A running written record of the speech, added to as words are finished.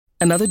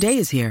Another day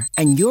is here,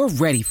 and you're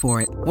ready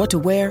for it. What to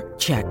wear?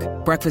 Check.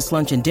 Breakfast,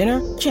 lunch, and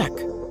dinner? Check.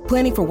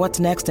 Planning for what's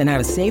next and how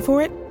to save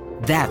for it?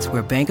 That's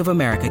where Bank of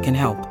America can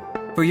help.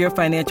 For your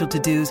financial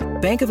to-dos,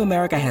 Bank of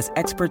America has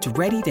experts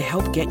ready to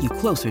help get you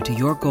closer to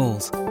your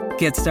goals.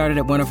 Get started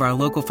at one of our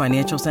local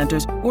financial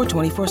centers or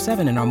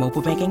 24/7 in our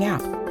mobile banking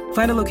app.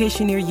 Find a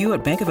location near you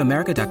at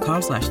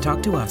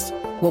bankofamerica.com/talktous.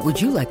 What would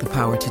you like the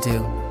power to do?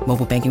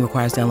 Mobile banking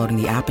requires downloading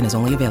the app and is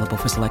only available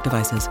for select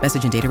devices.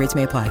 Message and data rates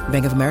may apply.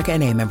 Bank of America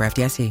N.A., member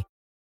FDIC.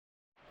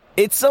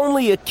 It's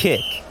only a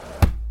kick,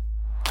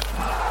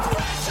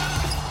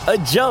 a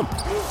jump,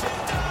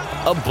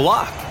 a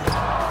block.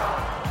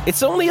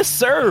 It's only a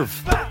serve.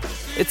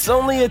 It's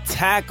only a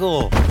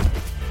tackle,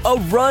 a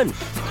run.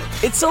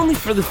 It's only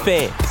for the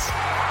fans.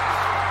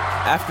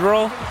 After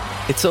all,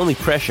 it's only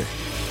pressure.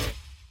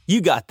 You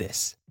got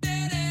this.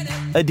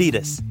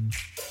 Adidas.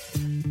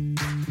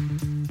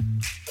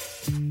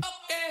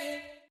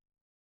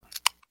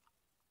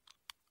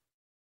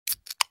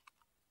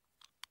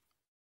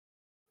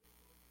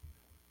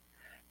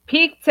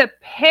 Peak to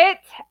Pit,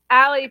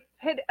 Allie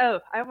Pitt. Oh,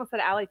 I almost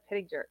said Allie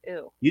Pittinger.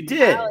 Ew. You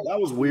did. Allie.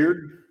 That was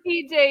weird.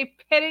 PJ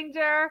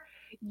Pittinger.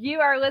 You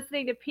are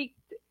listening to Peak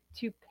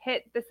to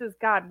Pit. This is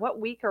God.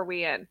 What week are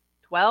we in?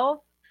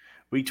 12?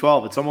 Week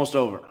 12. It's almost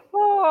over.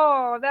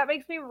 Oh, that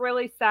makes me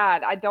really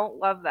sad. I don't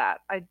love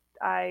that.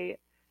 I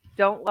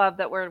don't love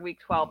that we're in week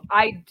 12.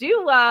 I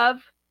do love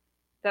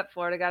that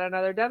Florida got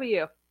another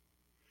W.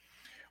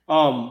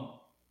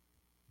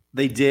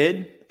 They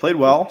did. Played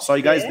well. Saw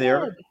you guys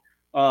there.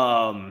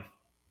 Bowl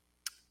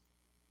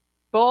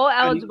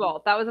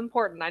eligible. That was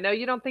important. I know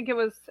you don't think it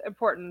was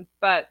important,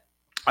 but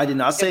I did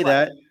not say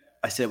that.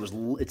 I said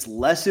it's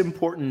less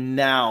important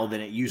now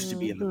than it used to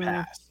be in the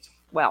past.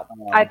 Well,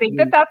 I think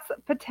that's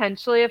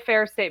potentially a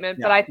fair statement,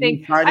 but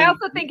I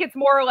also think it's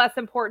more or less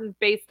important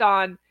based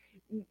on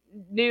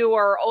new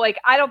or like,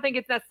 I don't think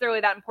it's necessarily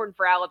that important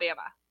for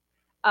Alabama.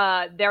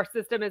 Their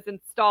system is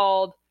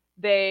installed.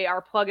 They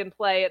are plug and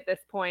play at this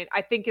point.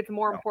 I think it's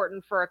more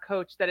important for a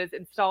coach that is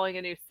installing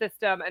a new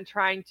system and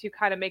trying to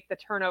kind of make the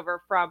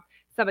turnover from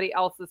somebody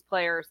else's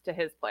players to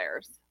his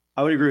players.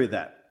 I would agree with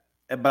that.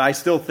 But I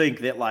still think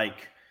that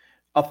like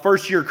a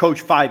first-year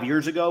coach 5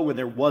 years ago when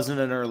there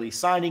wasn't an early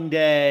signing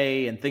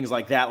day and things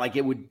like that, like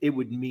it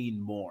would mean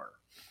more.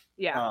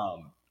 Yeah.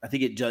 I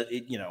think it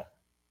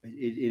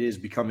is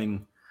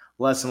becoming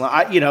less and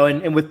less,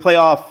 and with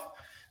playoff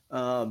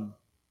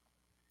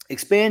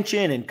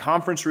expansion and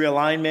conference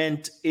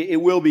realignment, it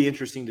will be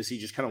interesting to see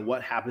just kind of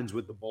what happens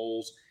with the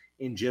bowls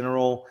in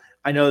general.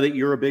 I know that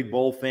you're a big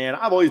bowl fan.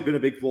 I've always been a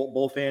big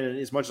bowl fan, and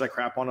as much as I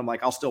crap on them,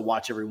 like I'll still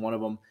watch every one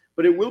of them.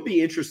 But it will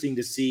be interesting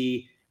to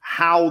see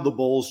how the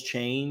bowls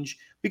change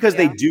because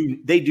they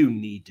do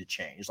need to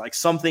change. Like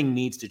something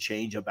needs to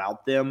change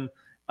about them,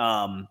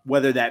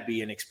 whether that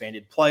be an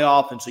expanded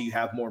playoff, and so you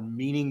have more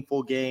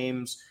meaningful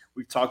games.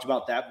 We've talked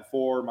about that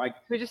before.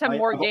 We just have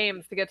more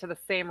games to get to the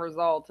same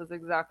result is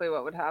exactly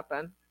what would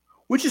happen.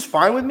 Which is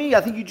fine with me. I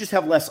think you just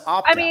have less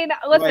opt-out. I mean,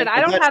 listen,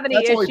 I don't have any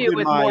issue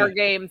with more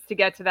games to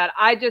get to that.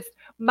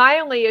 My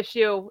only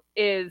issue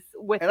is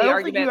with the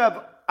argument.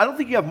 I don't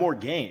think you have more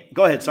games.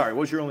 Go ahead. Sorry.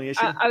 What's your only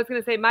issue? I was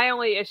going to say my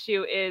only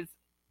issue is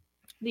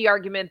the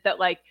argument that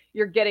like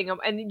you're getting them,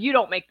 and you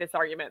don't make this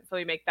argument, so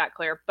we make that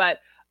clear. But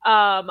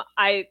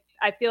I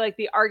feel like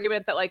the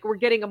argument that like we're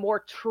getting a more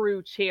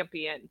true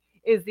champion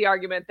is the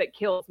argument that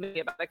kills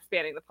me about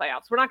expanding the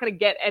playoffs. We're not going to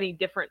get any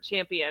different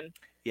champion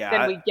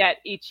than we get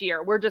each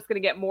year. We're just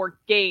going to get more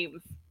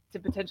games to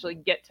potentially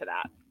get to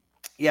that.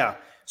 Yeah.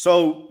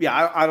 So,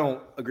 I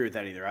don't agree with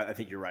that either. I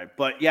think you're right.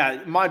 But,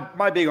 yeah,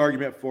 my big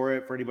argument for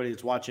it, for anybody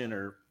that's watching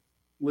or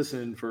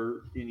listening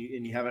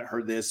and you haven't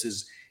heard this,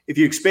 is if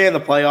you expand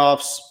the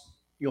playoffs,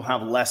 you'll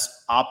have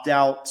less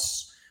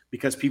opt-outs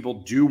because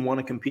people do want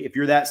to compete. If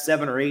you're that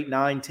 7 or 8,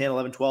 9, 10,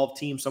 11, 12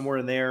 team somewhere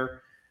in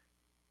there,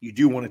 you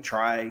do want to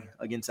try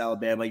against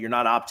Alabama. You're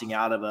not opting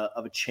out of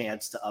a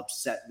chance to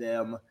upset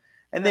them.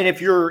 And then if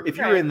you're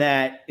in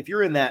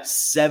that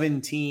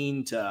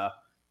 17 to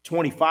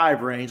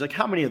 25 range, like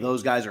how many of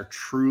those guys are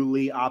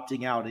truly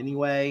opting out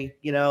anyway?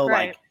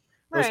 Like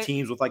those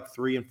teams with like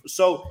 3 and 4.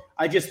 So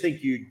I just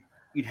think you'd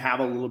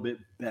have a little bit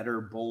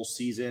better bowl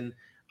season.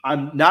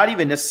 I'm not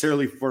even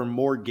necessarily for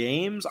more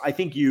games. I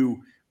think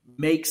you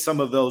make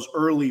some of those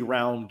early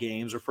round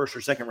games or first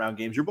or second round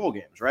games your bowl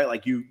games, right?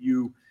 Like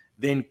you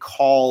then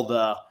call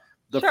the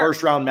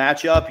first round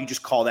matchup, you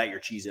just call that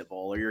your Cheez-It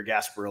Bowl or your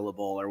Gasparilla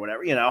Bowl or whatever,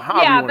 when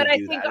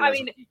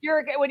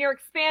you're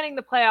expanding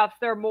the playoffs,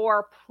 there are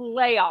more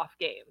playoff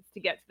games to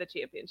get to the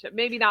championship.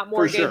 Maybe not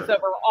more games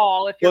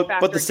overall.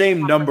 But the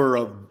same number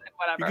of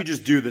whatever. You could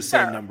just do the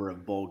same number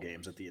of bowl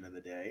games at the end of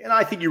the day. And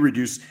I think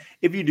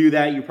if you do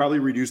that, you probably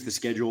reduce the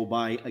schedule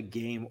by a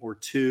game or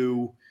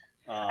two.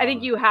 I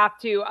think you have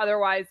to,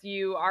 otherwise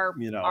you are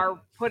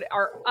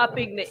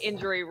upping the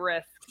injury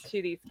risk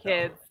to these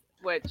kids.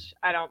 Which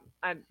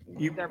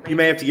you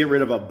may have to get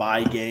rid of a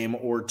bye game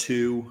or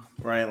two,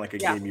 right? Like a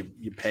game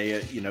you pay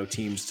it,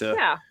 teams to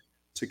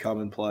to come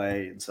and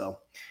play. And so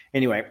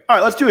anyway, all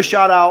right, let's do a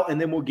shout out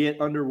and then we'll get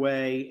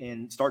underway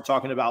and start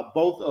talking about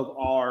both of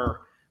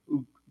our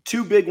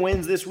 2 big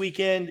wins this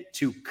weekend,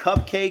 2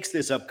 cupcakes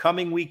this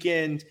upcoming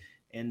weekend,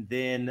 and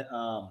then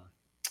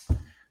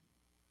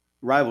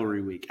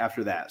rivalry week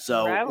after that.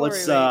 So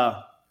let's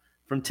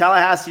from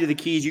Tallahassee to the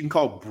Keys, you can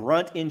call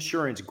Brunt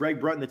Insurance. Greg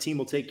Brunt and the team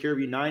will take care of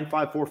you.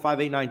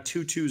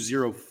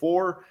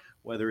 954-589-2204,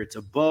 whether it's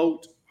a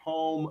boat,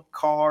 home,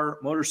 car,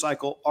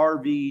 motorcycle,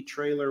 RV,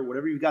 trailer,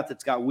 whatever you've got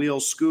that's got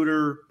wheels,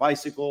 scooter,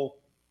 bicycle,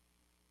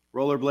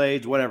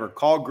 rollerblades, whatever.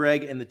 Call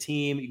Greg and the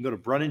team. You can go to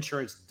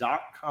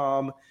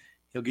bruntinsurance.com.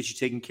 He'll get you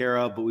taken care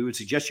of, but we would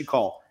suggest you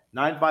call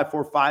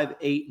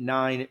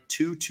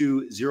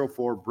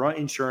 954-589-2204. Brunt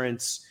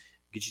Insurance,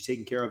 get you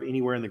taken care of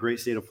anywhere in the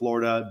great state of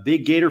Florida.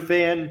 Big Gator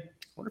fan. I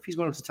wonder if he's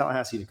going up to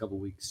Tallahassee in a couple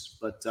weeks.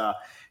 But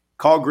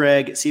call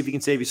Greg, see if he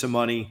can save you some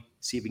money,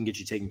 see if he can get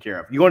you taken care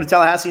of. You going to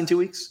Tallahassee in 2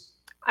 weeks?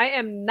 I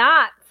am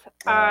not.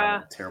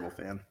 Terrible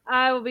fan.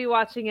 I will be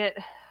watching it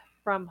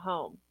from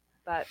home.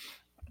 But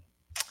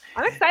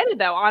I'm excited,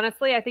 though,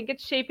 honestly. I think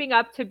it's shaping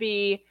up to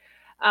be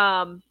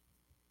I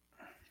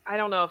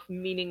don't know if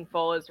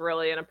meaningful is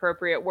really an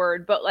appropriate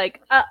word, but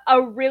like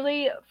a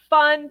really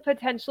fun,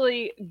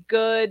 potentially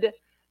good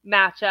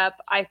matchup.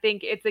 I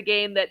think it's a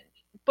game that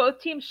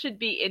both teams should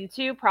be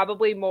into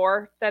probably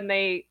more than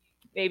they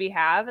maybe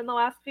have in the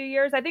last few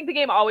years. I think the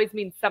game always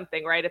means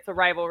something, right? It's a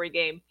rivalry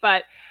game,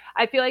 but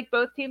I feel like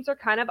both teams are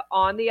kind of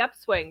on the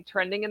upswing,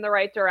 trending in the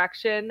right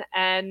direction,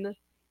 and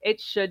it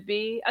should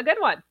be a good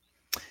one.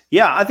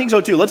 Yeah, I think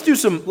so too. Let's do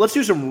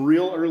some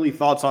real early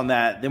thoughts on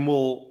that. Then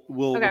we'll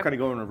kind of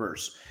go in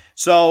reverse.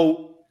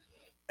 So,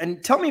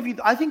 and tell me if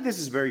I think this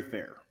is very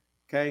fair.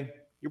 Okay,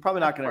 you're probably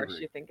not going to agree. Of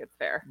course, you think it's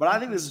fair, but I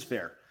think this is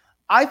fair.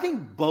 I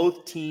think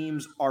both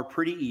teams are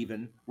pretty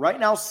even right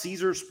now.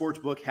 Caesars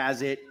Sportsbook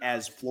has it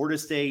as Florida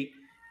State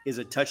is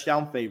a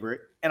touchdown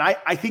favorite, and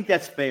I think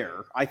that's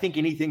fair. I think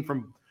anything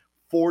from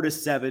 4 to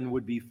 7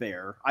 would be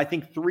fair. I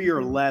think 3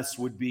 or less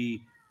would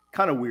be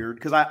kind of weird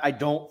because I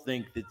don't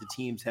think that the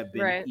teams have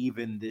been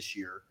even this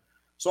year.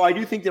 So I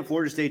do think that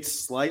Florida State's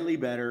slightly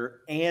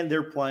better, and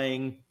they're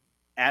playing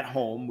at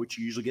home, which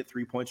you usually get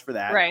 3 points for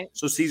that. Right.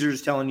 So Caesars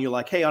is telling you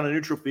like, hey, on a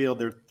neutral field,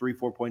 they're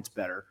 3-4 points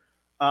better.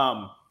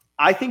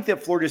 I think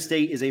that Florida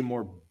State is a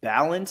more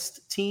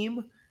balanced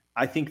team.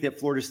 I think that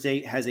Florida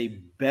State has a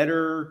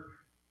better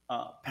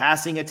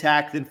passing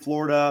attack than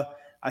Florida.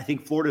 I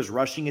think Florida's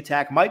rushing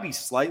attack might be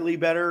slightly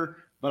better,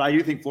 but I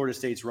do think Florida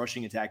State's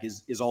rushing attack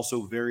is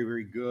also very,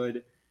 very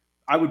good.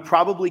 I would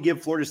probably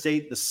give Florida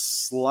State the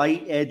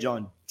slight edge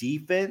on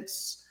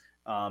defense.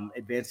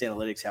 Advanced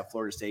Analytics have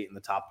Florida State in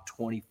the top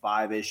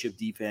 25-ish of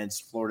defense.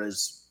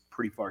 Florida's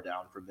pretty far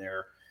down from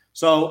there.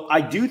 So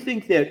I do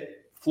think that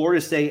Florida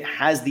State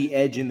has the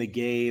edge in the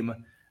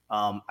game.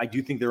 I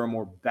do think they're a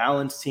more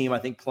balanced team. I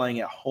think playing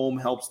at home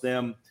helps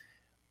them.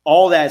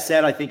 All that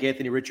said, I think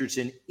Anthony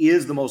Richardson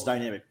is the most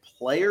dynamic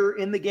player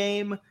in the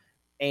game,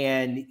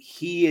 and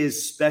he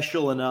is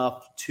special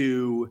enough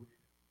to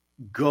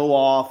go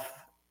off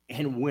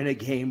and win a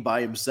game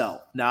by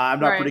himself. Now, I'm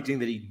not predicting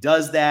that he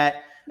does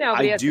that. No,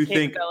 but he has the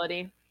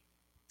capability.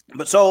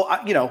 But so,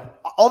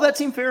 all that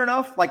seemed fair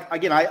enough. Like,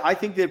 again, I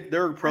think that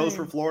there are pros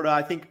for Florida.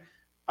 I think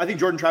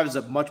Jordan Travis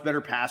is a much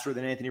better passer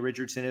than Anthony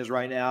Richardson is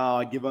right now.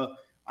 I give a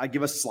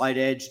slight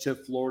edge to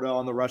Florida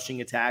on the rushing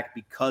attack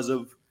because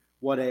of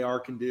what AR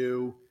can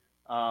do.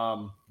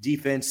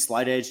 Defense,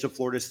 slight edge to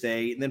Florida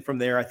State. And then from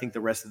there, I think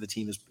the rest of the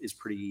team is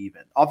pretty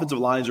even. Offensive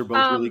lines are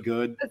both really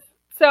good.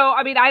 So,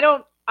 I mean,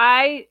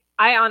 I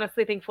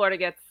honestly think Florida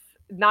gets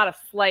not a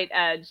slight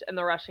edge in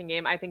the rushing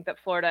game. I think that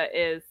Florida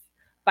is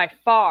by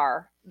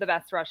far the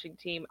best rushing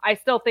team. I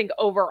still think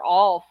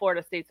overall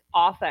Florida State's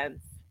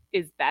offense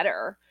is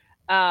better.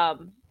 But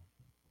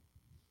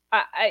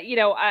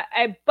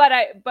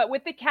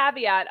with the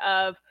caveat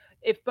of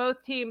if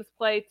both teams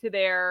play to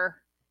their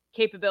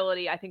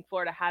capability, I think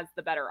Florida has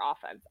the better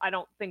offense. I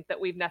don't think that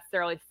we've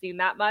necessarily seen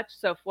that much.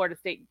 So Florida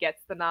State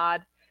gets the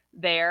nod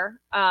there.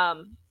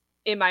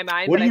 In my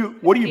mind. What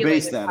do you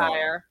base that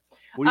on?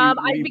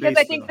 Because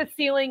I think the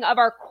ceiling of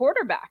our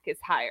quarterback is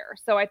higher.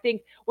 So I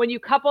think when you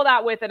couple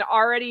that with an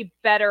already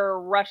better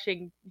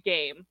rushing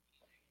game,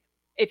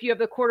 if you have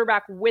the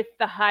quarterback with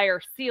the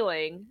higher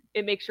ceiling,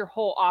 it makes your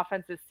whole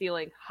offensive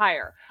ceiling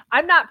higher.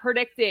 I'm not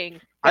predicting.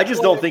 I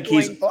just don't think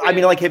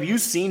have you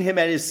seen him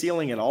at his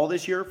ceiling at all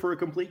this year for a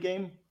complete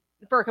game?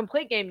 For a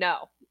complete game,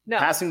 no.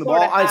 Passing the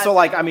ball.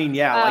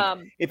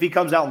 If he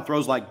comes out and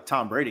throws like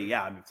Tom Brady,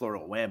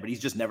 Florida will win, but he's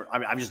just never,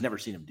 I've just never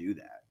seen him do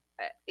that.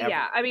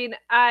 Ever.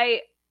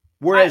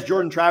 Whereas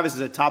Jordan Travis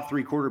is a top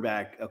 3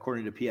 quarterback,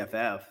 according to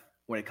PFF,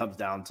 when it comes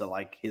down to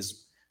like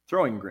his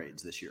throwing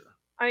grades this year.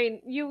 I mean,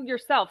 you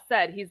yourself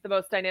said he's the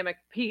most dynamic.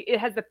 It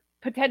has the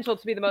potential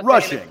to be the most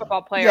rushing dynamic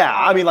football player.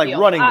 Yeah,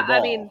 running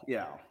the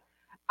ball.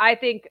 I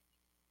think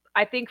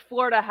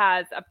Florida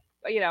has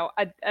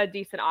a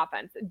decent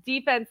offense.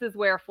 Defense is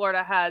where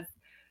Florida has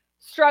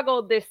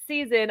struggled this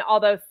season,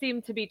 although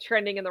seem to be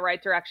trending in the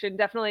right direction.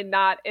 Definitely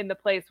not in the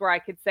place where I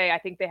could say I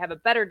think they have a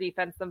better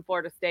defense than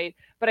Florida State,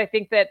 but I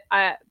think that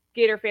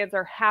Gator fans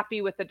are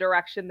happy with the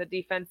direction the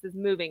defense is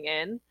moving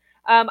in.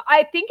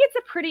 I think it's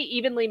a pretty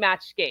evenly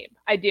matched game.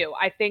 I do.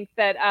 I think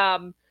that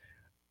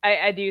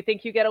I do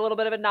think you get a little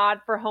bit of a nod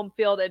for home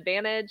field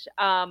advantage.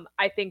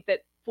 I think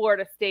that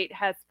Florida State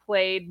has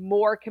played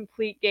more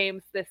complete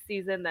games this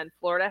season than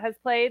Florida has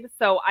played.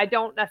 So I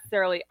don't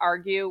necessarily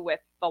argue with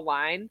the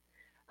line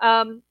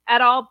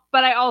at all.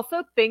 But I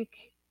also think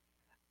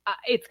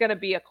it's going to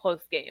be a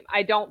close game.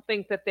 I don't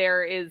think that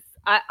there is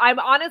 – I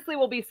honestly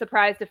will be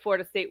surprised if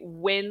Florida State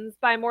wins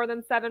by more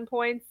than 7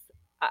 points.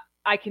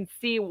 I can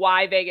see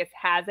why Vegas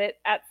has it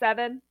at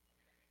 7.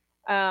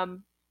 But,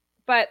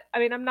 I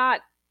mean, I'm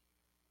not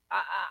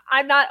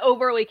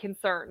overly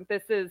concerned.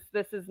 This is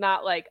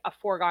not like a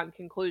foregone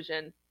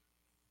conclusion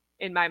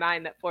in my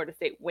mind that Florida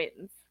State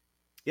wins.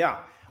 Yeah.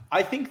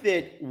 I think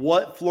that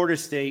what Florida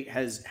State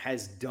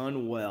has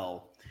done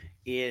well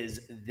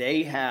is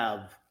they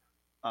have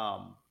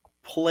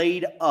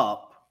played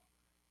up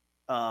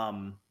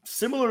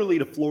similarly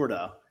to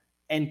Florida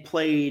and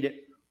played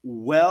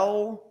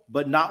well,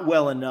 but not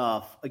well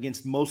enough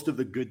against most of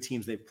the good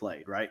teams they've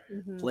played, right?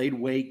 Mm-hmm. Played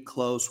Wake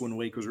close when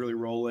Wake was really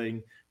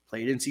rolling.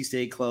 Played NC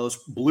State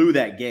close, blew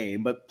that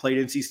game, but played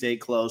NC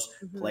State close,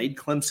 played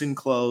Clemson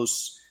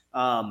close,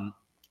 and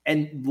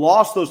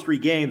lost those 3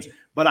 games.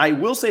 But I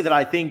will say that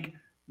I think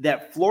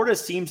that Florida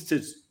seems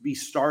to be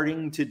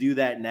starting to do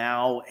that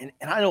now. And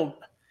I don't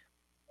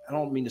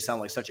mean to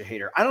sound like such a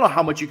hater. I don't know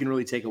how much you can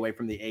really take away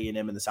from the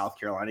A&M and the South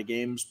Carolina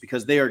games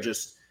because they are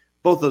just –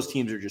 both those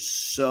teams are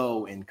just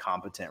so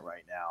incompetent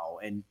right now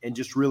and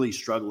just really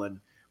struggling.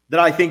 That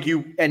I think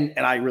you and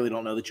I really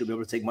don't know that you'll be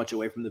able to take much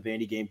away from the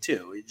Vandy game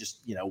too. It's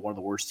just, one of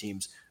the worst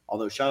teams,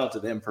 although shout out to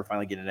them for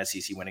finally getting an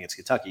SEC win against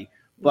Kentucky.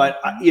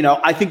 But,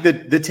 I think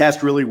that the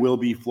test really will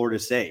be Florida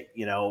State,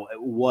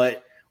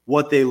 what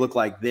they look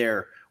like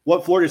there.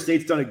 What Florida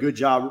State's done a good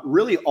job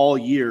really all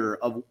year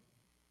of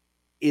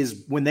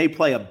is when they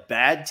play a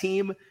bad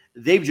team,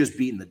 they've just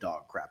beaten the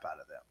dog crap out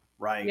of them.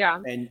 Right.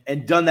 Yeah.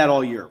 And done that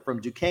all year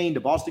from Duquesne to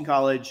Boston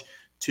College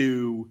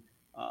to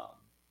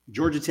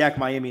Georgia Tech,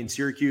 Miami, and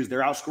Syracuse.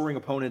 They're outscoring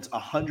opponents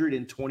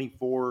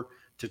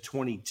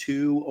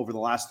 124-22 over the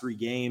last 3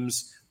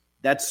 games.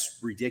 That's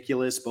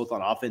ridiculous, both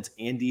on offense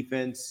and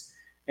defense.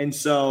 And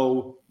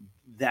so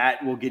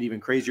that will get even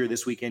crazier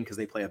this weekend because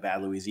they play a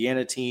bad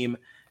Louisiana team.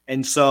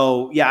 And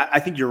so, yeah, I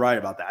think you're right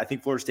about that. I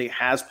think Florida State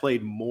has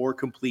played more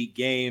complete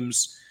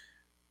games.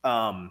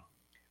 But,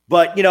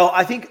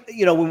 I think,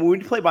 when we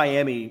play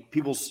Miami,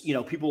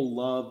 people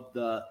love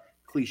the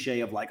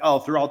cliche of like, oh,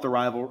 throughout the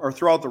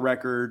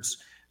records,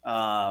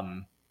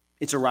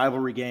 it's a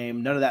rivalry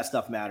game. None of that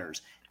stuff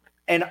matters.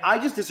 And I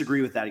just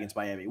disagree with that against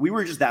Miami. We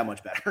were just that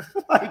much better.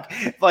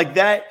 like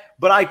that.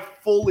 But I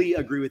fully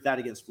agree with that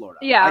against Florida.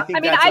 Yeah. I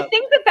think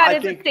that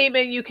is a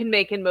statement you can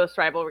make in most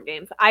rivalry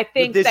games. I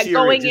think that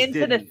going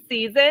into the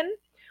season,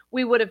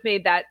 we would have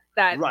made that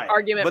right.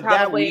 argument but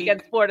probably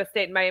against Florida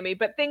State and Miami.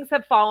 But things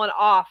have fallen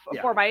off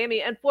for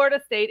Miami. And Florida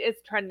State is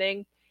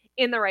trending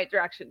in the right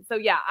direction. So,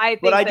 yeah, I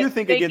do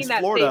think against that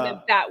Florida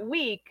statement that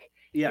week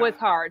was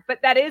hard.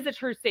 But that is a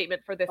true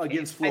statement for this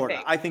against game,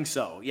 Florida. I think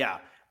so, yeah.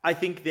 I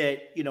think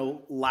that,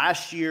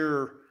 last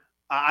year,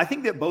 I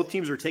think that both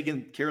teams are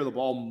taking care of the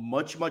ball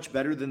much, much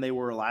better than they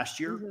were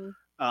last year.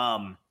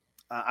 Mm-hmm.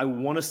 I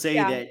want to say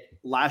that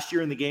last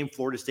year in the game,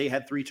 Florida State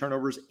had 3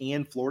 turnovers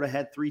and Florida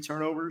had 3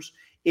 turnovers.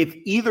 If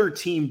either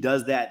team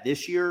does that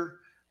this year,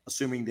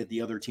 assuming that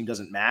the other team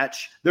doesn't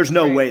match, there's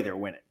no way they're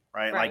winning,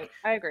 right? Like,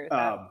 I agree with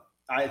that.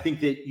 I think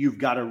that you've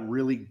got to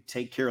really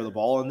take care of the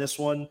ball in this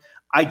one.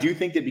 I do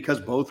think that because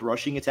both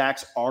rushing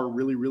attacks are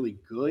really, really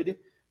good,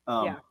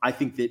 I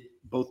think that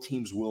both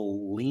teams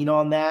will lean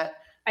on that.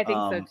 I think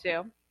so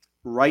too.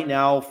 Right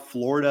now,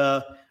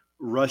 Florida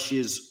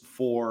rushes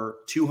for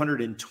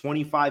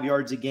 225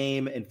 yards a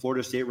game, and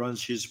Florida State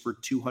rushes for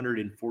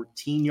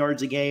 214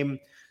 yards a game.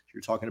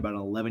 You're talking about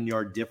an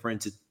 11-yard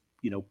difference. It's,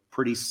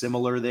 pretty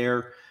similar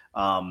there.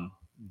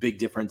 Big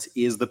difference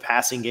is the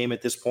passing game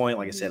at this point.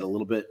 Like I said, a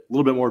little bit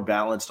more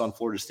balanced on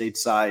Florida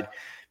State's side.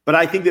 But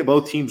I think that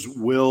both teams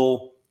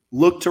will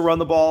look to run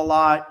the ball a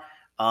lot.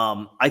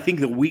 I think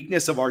the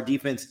weakness of our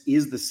defense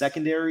is the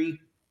secondary.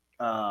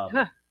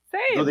 Same.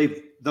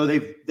 Though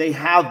they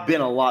have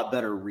been a lot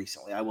better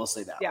recently. I will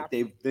say that. Yeah.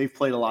 Like they've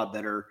played a lot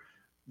better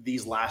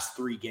these last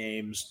 3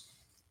 games.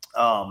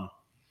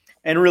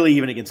 And really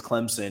even against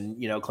Clemson,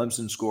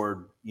 Clemson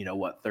scored,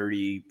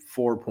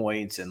 34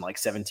 points and like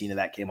 17 of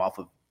that came off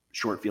of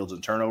short fields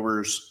and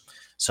turnovers.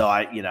 So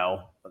I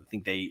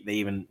think they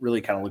even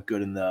really kind of looked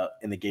good in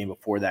the game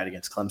before that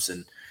against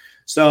Clemson.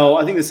 So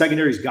I think the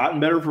secondary's gotten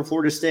better for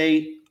Florida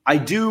State. I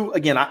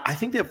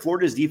think that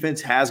Florida's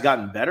defense has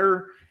gotten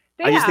better.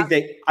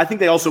 I think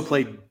they also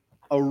played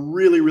a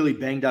really, really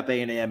banged up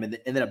A&M and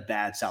then a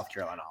bad South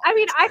Carolina offense. I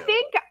mean,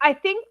 I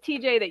think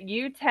TJ that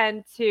you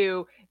tend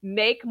to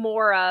make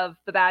more of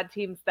the bad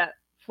teams that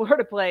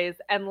Florida plays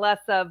and less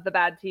of the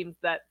bad teams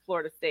that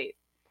Florida State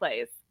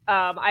plays.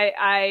 Are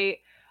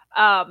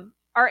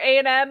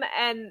A&M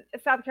and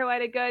South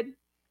Carolina good?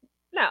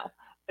 No.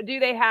 Do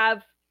they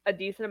have a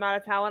decent amount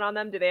of talent on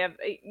them? Do they have?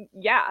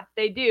 Yeah,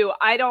 they do.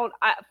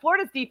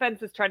 Florida's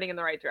defense is trending in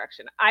the right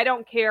direction. I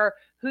don't care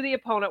who the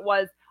opponent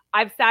was.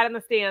 I've sat in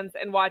the stands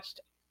and watched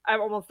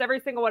almost every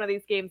single one of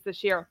these games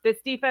this year. This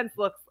defense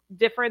looks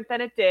different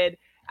than it did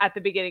at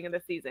the beginning of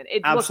the season.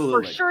 It looks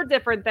for sure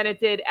different than it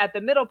did at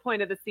the middle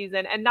point of the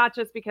season, and not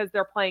just because they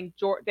were playing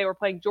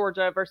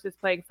Georgia versus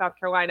playing South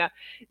Carolina.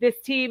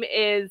 This team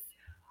is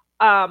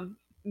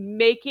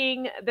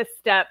making the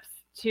steps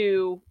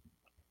to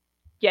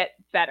get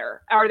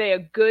better. Are they a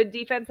good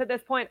defense at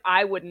this point?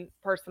 I wouldn't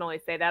personally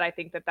say that. I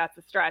think that that's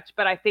a stretch,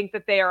 but I think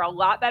that they are a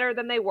lot better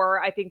than they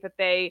were. I think that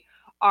they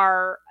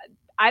are,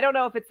 I don't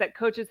know if it's that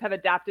coaches have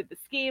adapted the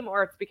scheme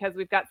or it's because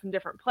we've got some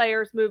different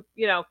players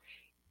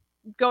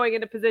going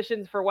into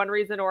positions for one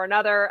reason or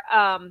another.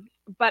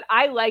 But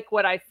I like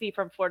what I see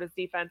from Florida's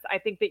defense. I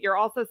think that you're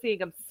also seeing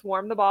them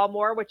swarm the ball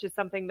more, which is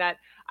something that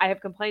I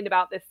have complained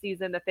about this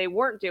season that they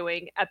weren't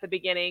doing at the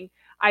beginning.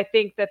 I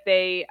think that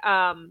they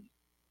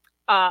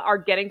are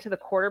getting to the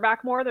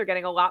quarterback more. They're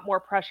getting a lot more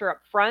pressure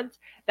up front.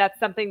 That's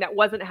something that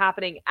wasn't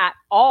happening at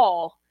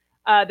all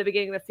the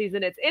beginning of the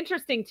season. It's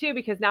interesting too,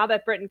 because now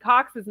that Brenton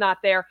Cox is not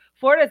there,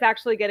 Florida is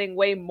actually getting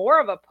way more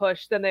of a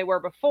push than they were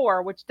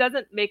before, which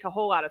doesn't make a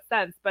whole lot of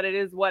sense, but it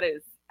is what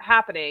is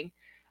happening.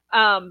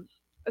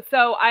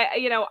 So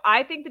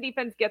I think the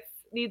defense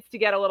needs to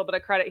get a little bit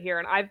of credit here.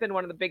 And I've been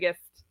one of the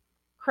biggest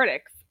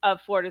critics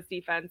of Florida's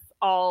defense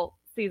all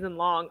season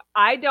long.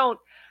 I don't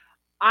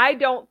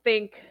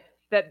think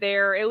that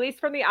there, at least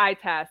from the eye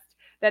test,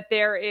 that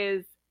there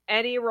is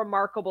any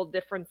remarkable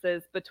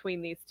differences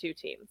between these two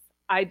teams.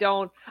 I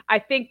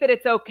think that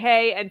it's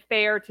okay and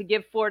fair to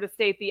give Florida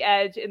State the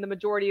edge in the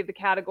majority of the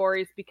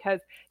categories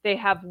because they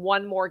have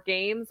won more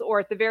games,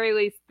 or at the very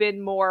least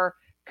been more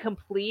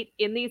complete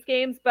in these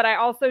games. But I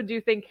also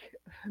do think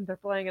they're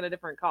playing in a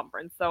different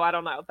conference. So I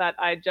don't know that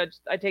I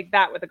take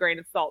that with a grain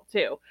of salt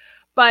too.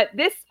 But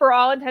this, for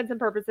all intents and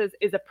purposes,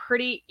 is a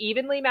pretty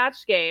evenly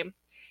matched game.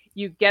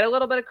 You get a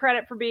little bit of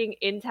credit for being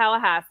in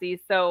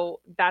Tallahassee. So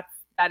that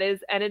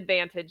is an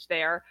advantage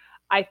there.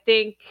 I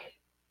think,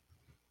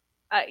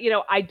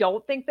 I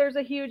don't think there's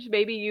a huge,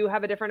 maybe you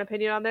have a different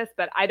opinion on this,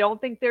 but I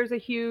don't think there's a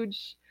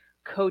huge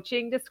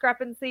coaching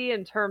discrepancy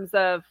in terms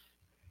of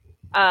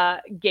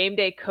game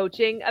day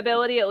coaching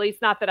ability, at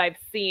least not that I've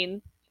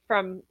seen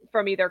from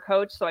either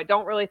coach. So I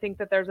don't really think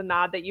that there's a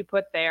nod that you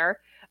put there.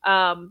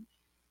 I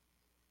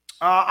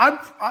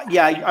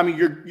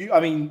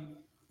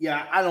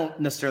don't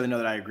necessarily know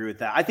that I agree with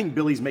that. I think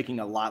Billy's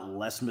making a lot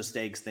less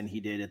mistakes than he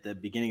did at the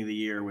beginning of the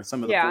year with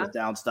some of the fourth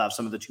down stuff,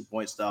 some of the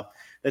 2-point stuff.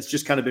 That's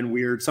just kind of been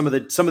weird. Some of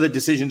the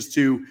decisions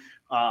to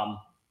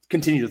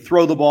continue to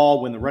throw the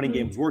ball when the running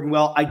game was working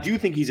well. I do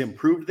think he's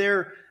improved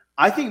there.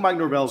 I think Mike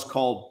Norvell's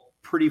called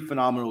pretty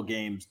phenomenal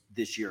games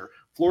this year.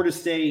 Florida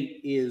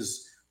State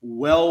is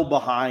well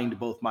behind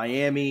both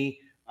Miami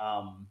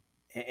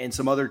and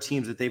some other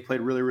teams that they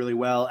played really, really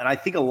well. And I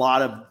think a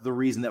lot of the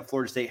reason that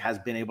Florida State has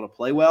been able to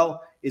play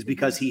well is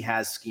because he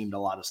has schemed a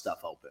lot of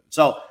stuff open.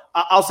 So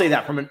I'll say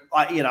that from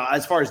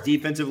as far as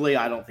defensively,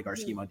 I don't think our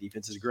scheme on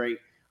defense is great.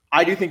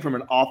 I do think from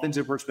an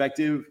offensive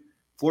perspective,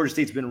 Florida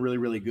State's been really,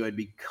 really good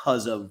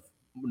because of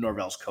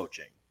Norvell's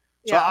coaching.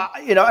 So,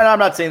 and I'm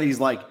not saying that he's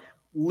like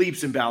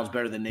leaps and bounds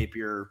better than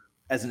Napier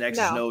as an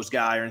X's and O's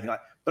guy or anything like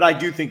that, but I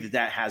do think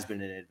that has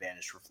been an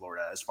advantage for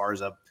Florida as far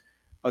as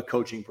a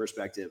coaching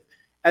perspective.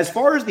 As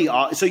far as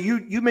so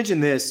you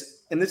mentioned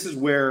this, and this is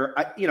where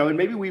and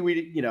maybe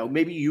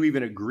maybe you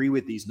even agree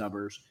with these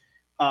numbers.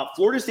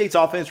 Florida State's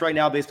offense right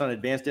now, based on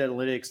advanced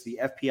analytics, the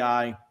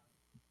FPI,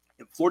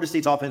 Florida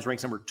State's offense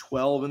ranks number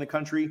 12 in the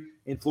country,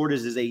 and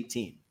Florida's is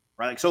 18.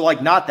 Right, so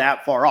not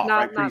that far off.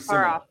 Right, pretty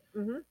far off.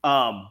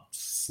 Mm-hmm.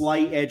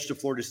 Slight edge to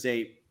Florida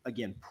State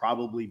again,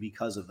 probably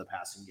because of the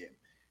passing game.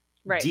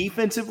 Right.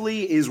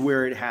 Defensively is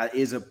where it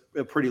is a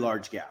pretty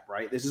large gap.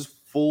 Right, this is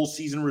full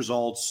season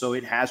results, so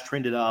it has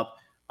trended up.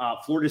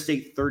 Florida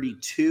State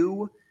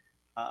 32,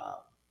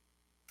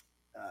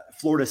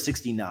 Florida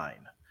 69.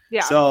 Yeah.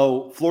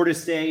 So Florida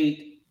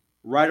State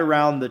right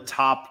around the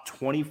top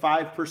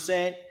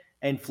 25%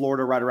 and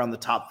Florida right around the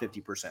top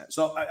 50%.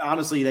 So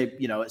honestly,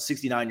 they, at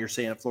 69, you're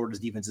saying that Florida's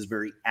defense is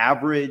very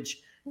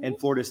average and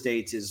Florida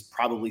State's is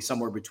probably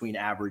somewhere between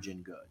average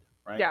and good.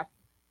 Right. Yeah.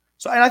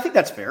 So, and I think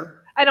that's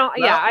fair. I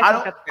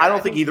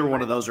don't think either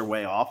one of those are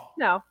way off.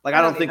 No. I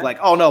don't think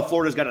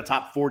Florida's got a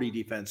top 40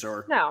 defense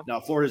or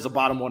no, Florida's a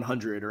bottom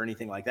 100 or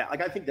anything like that.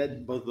 I think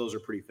that both of those are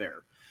pretty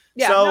fair.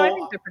 Yeah, I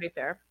think they're pretty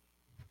fair.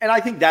 And I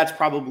think that's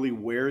probably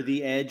where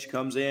the edge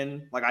comes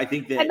in. I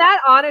think that, and that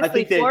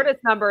honestly,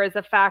 Florida's number is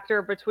a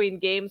factor between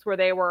games where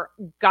they were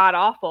god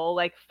awful,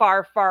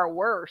 far, far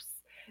worse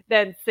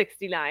than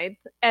 69th,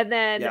 and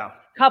then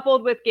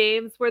coupled with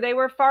games where they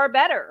were far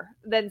better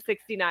than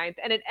 69th,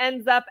 and it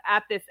ends up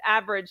at this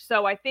average.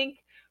 So I think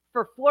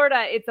for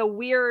Florida, it's a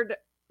weird,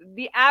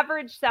 the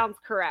average sounds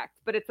correct,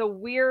 but it's a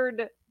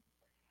weird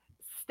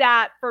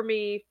stat for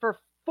me for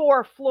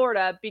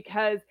Florida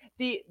because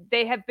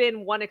they have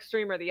been one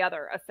extreme or the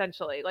other,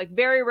 essentially.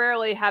 Very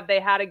rarely have they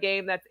had a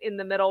game that's in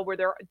the middle where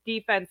their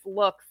defense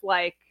looks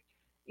like,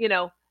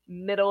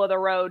 middle of the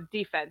road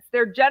defense.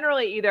 They're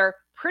generally either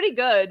pretty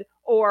good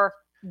or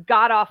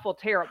god awful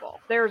terrible.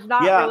 There's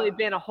not really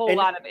been a whole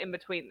lot of in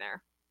between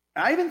there.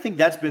 I even think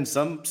that's been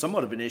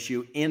somewhat of an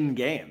issue in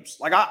games.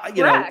 Like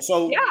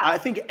I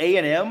think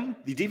A&M,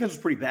 the defense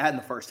was pretty bad in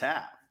the first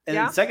half. And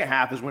then the second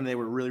half is when they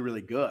were really,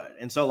 really good.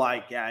 And so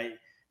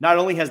not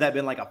only has that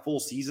been like a full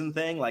season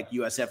thing, like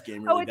USF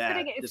game really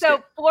bad.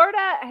 So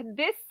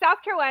this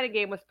South Carolina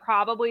game was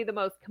probably the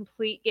most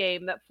complete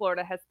game that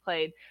Florida has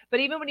played. But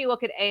even when you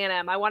look at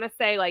A&M, I want to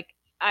say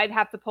I'd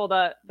have to pull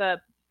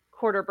the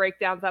quarter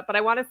breakdowns up, but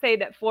I want to say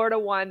that Florida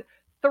won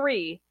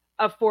 3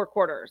 of 4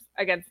 quarters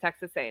against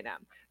Texas A&M.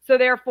 So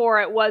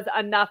therefore it was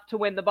enough to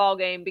win the ball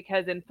game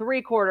because in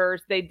 3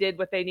 quarters they did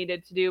what they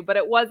needed to do, but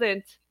it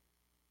wasn't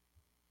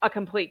a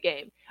complete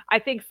game. I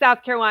think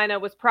South Carolina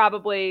was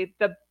probably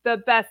the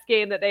best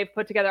game that they've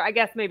put together. I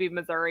guess maybe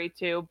Missouri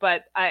too,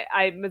 but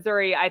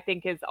Missouri I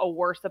think is a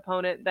worse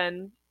opponent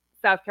than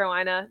South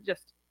Carolina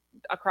just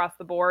across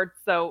the board.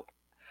 So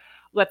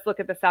let's look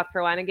at the South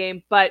Carolina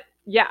game. But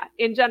yeah,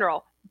 in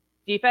general,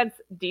 defense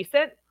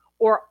decent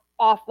or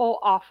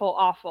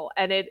awful.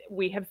 And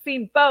we have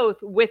seen both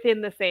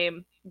within the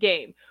same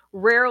game.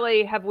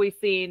 Rarely have we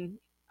seen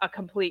a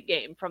complete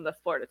game from this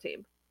Florida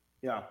team.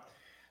 Yeah.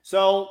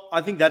 So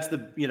I think that's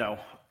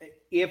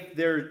if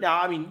they're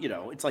now, I mean,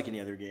 it's like any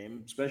other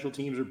game. Special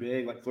teams are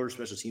big. Like Florida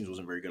special teams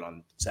wasn't very good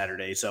on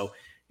Saturday. So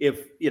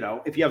if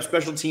you have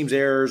special teams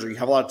errors or you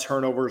have a lot of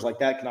turnovers, like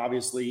that can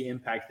obviously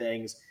impact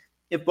things.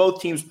 If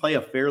both teams play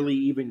a fairly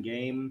even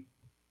game,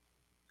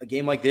 a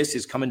game like this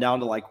is coming down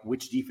to like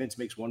which defense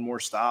makes one more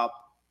stop,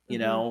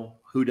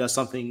 who does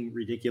something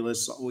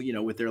ridiculous,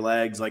 with their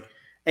legs. Like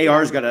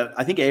AR's got a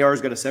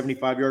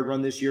 75-yard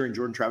run this year and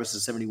Jordan Travis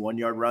is a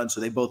 71-yard run.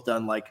 So they've both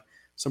done like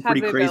some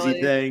pretty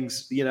crazy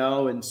things,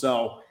 and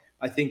so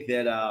I think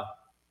that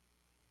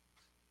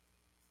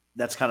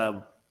that's kind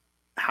of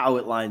how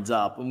it lines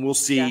up. And we'll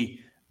see,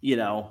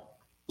 we'll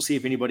see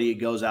if anybody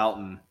goes out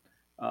and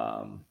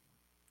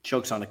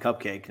chokes on a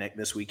cupcake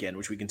this weekend,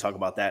 which we can talk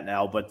about that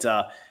now. But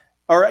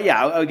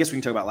I guess we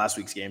can talk about last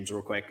week's games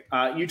real quick.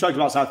 You talked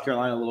about South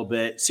Carolina a little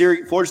bit.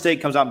 Florida State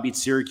comes out and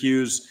beats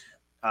Syracuse.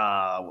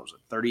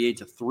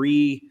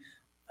 38-3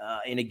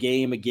 in a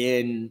game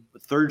again,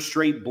 3rd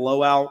straight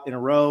blowout in a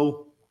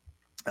row.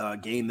 A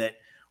game that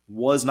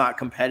was not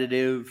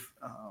competitive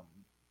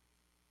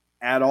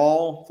at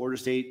all.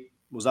 Florida State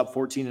was up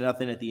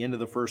 14-0 at the end of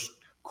the first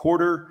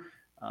quarter.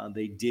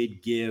 They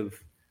did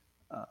give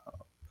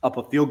up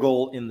a field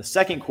goal in the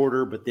second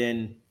quarter, but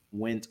then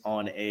went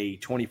on a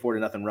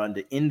 24-0 run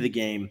to end the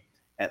game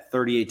at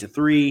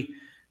 38-3.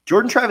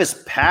 Jordan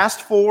Travis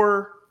passed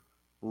for,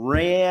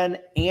 ran,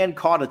 and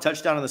caught a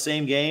touchdown in the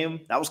same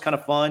game. That was kind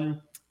of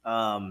fun,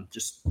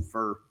 just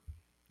for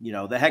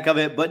the heck of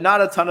it, but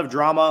not a ton of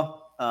drama.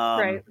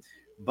 Right.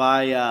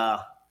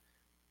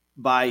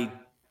 By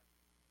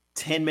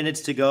 10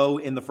 minutes to go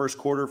in the first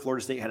quarter,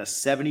 Florida State had a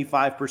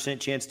 75%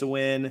 chance to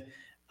win.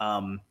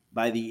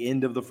 By the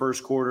end of the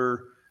first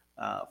quarter,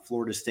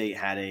 Florida State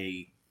had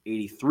a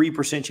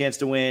 83% chance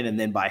to win, and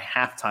then by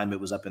halftime, it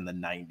was up in the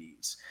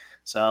 90s.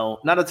 So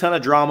not a ton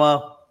of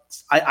drama.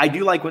 I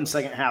do like when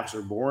second halves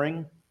are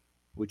boring,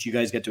 which you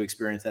guys get to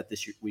experience that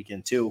this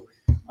weekend too.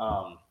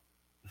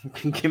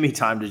 Give me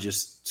time to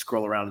just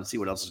scroll around and see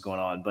what else is going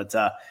on. But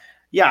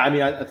I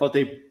mean, I thought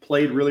they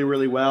played really,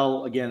 really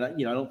well. Again, I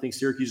don't think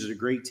Syracuse is a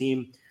great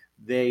team.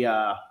 They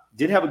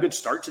did have a good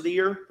start to the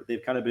year, but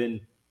they've kind of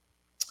been,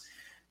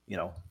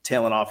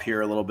 tailing off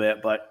here a little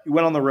bit. But you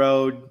went on the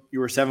road. You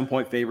were a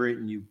 7-point favorite,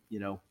 and you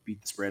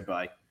beat the spread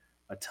by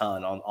a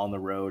ton on the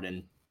road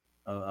and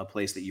a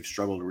place that you've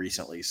struggled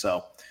recently.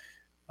 So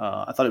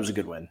I thought it was a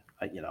good win.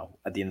 At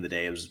the end of the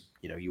day, it was,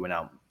 you went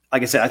out.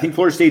 Like I said, I think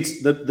Florida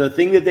State's the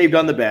thing that they've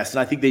done the best,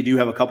 and I think they do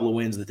have a couple of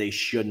wins that they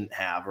shouldn't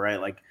have,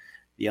 right? Like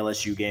the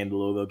LSU game, the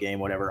Louisville game,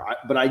 whatever.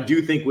 But I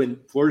do think when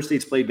Florida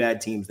State's played bad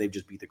teams, they've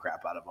just beat the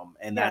crap out of them.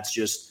 And that's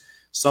just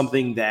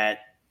something that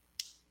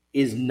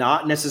is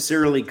not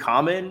necessarily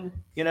common.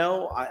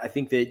 I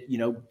think that,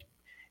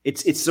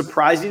 it's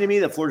surprising to me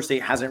that Florida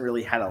State hasn't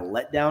really had a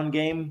letdown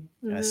game.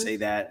 Mm-hmm. I say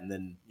that. And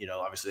then,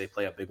 obviously they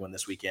play a big one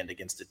this weekend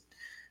against it.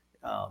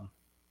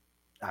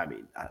 I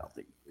mean, I don't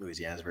think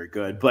Louisiana's very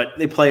good, but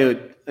they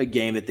play a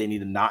game that they need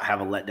to not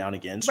have a letdown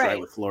against, right?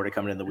 With Florida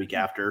coming in the week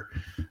after.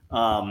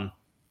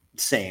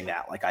 Saying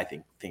that, I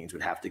think things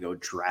would have to go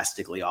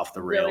drastically off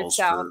the rails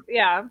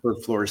for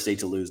Florida State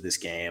to lose this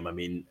game. I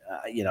mean,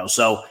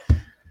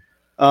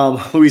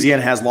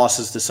 Louisiana has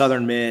losses to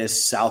Southern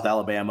Miss, South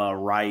Alabama,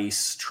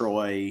 Rice,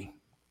 Troy.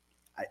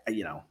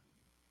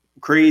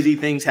 Crazy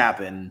things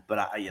happen, but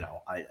I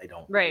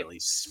don't really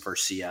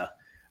foresee a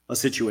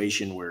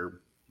situation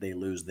where they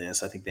lose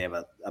this. I think they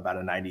have about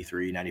a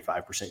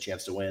 93-95%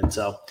 chance to win.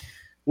 So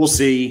we'll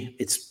see.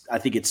 I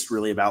think it's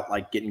really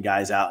about getting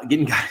guys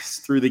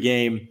through the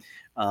game,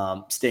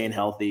 staying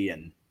healthy,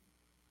 and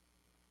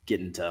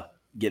getting to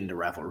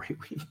rivalry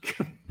week.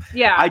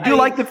 Yeah, I do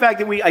like the fact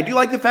that we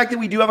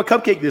do have a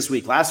cupcake this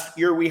week. Last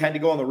year we had to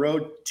go on the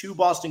road to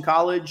Boston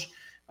College.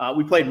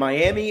 We played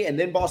Miami and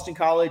then Boston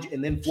College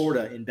and then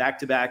Florida in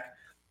back-to-back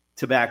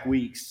back-to-back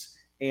weeks.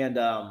 And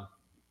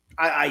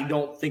I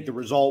don't think the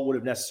result would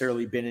have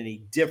necessarily been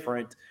any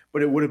different,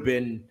 but it would have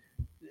been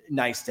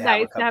nice to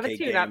have a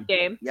tune-up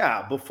game.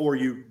 Yeah, before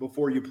you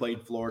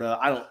played Florida.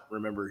 I don't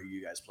remember who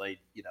you guys played,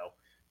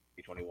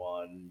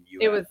 A21,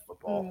 it was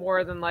football.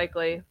 More than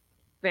likely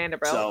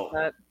Vanderbilt.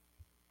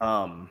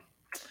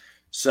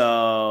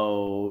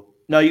 So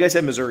no, you guys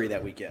had Missouri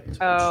that weekend.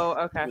 Oh,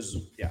 okay.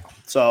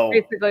 So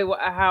basically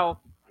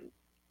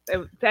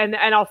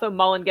and also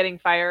Mullen getting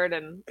fired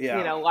and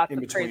lots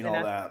of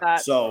craziness.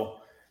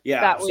 All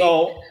that.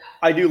 So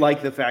I do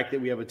like the fact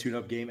that we have a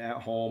tune-up game at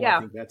home. Yeah.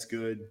 I think that's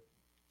good.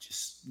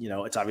 Just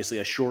it's obviously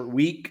a short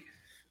week.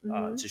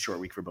 It's a short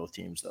week for both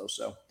teams though.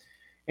 So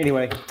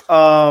anyway,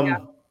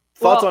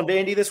 thoughts on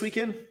Vandy this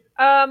weekend?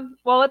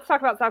 Well, let's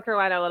talk about South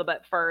Carolina a little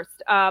bit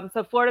first.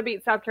 So Florida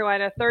beat South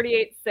Carolina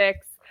 38-6.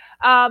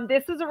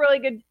 This was a really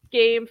good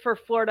game for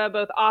Florida,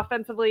 both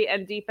offensively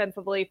and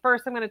defensively.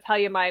 First, I'm going to tell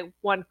you my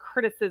one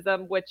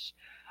criticism, which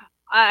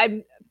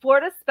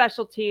Florida's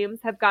special teams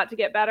have got to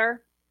get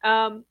better.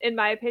 In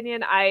my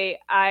opinion,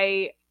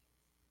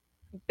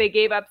 they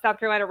gave up. South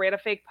Carolina ran a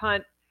fake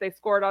punt. They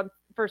scored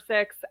for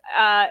 6.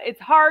 It's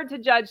hard to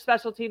judge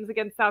special teams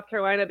against South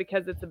Carolina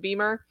because it's a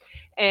Beamer.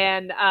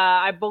 And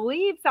I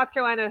believe South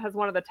Carolina has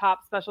one of the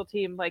top special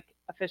team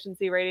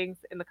efficiency ratings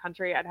in the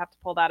country. I'd have to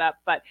pull that up,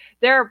 but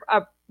they're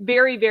a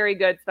very, very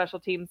good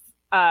special teams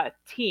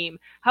team.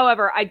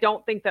 However, I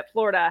don't think that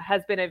Florida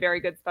has been a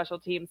very good special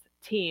teams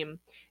team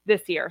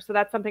this year. So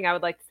that's something I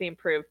would like to see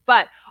improve.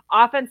 But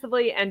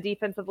offensively and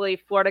defensively,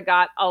 Florida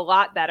got a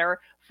lot better.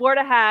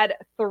 Florida had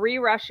 3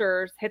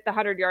 rushers hit the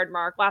 100-yard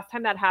mark. Last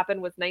time that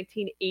happened was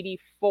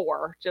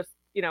 1984, just,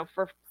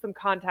 for some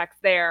context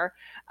there.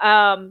 We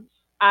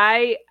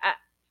did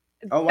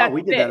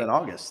that in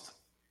August.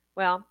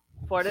 Well,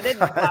 Florida didn't.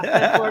 Last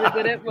time Florida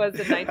did it was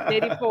in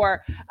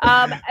 1984.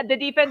 The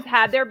defense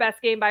had their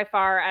best game by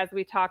far, as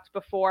we talked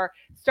before.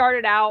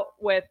 Started out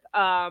with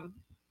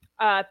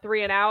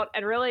 3 and out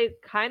and really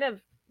kind of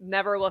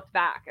never looked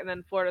back. And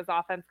then Florida's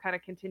offense kind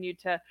of continued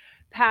to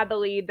pad the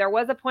lead. There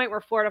was a point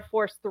where Florida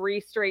forced 3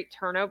 straight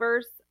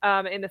turnovers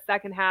in the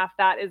second half.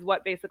 That is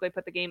what basically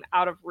put the game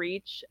out of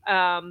reach.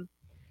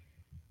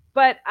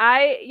 But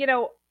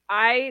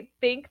I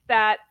think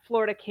that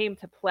Florida came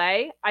to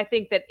play. I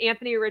think that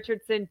Anthony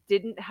Richardson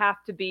didn't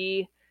have to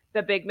be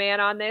the big man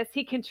on this.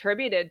 He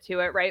contributed to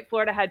it, right?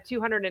 Florida had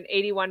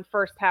 281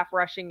 first half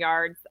rushing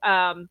yards.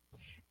 The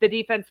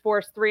defense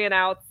forced 3 and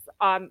outs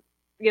on,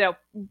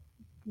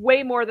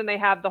 way more than they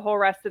have the whole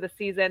rest of the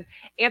season.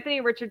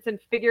 Anthony Richardson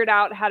figured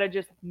out how to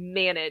just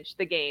manage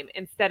the game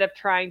instead of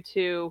trying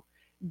to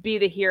be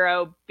the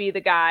hero, be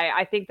the guy.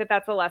 I think that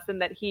that's a lesson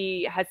that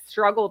he has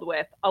struggled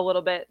with a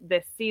little bit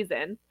this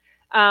season.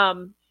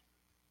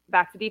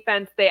 Back to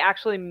defense, they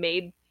actually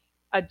made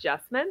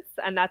adjustments,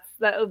 and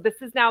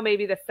this is now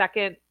maybe the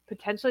second,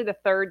 potentially the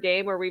third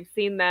game where we've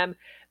seen them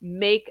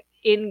make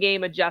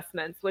in-game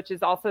adjustments, which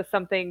is also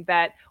something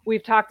that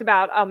we've talked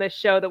about on this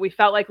show that we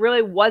felt like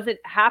really wasn't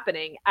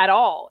happening at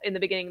all in the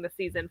beginning of the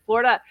season.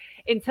 Florida,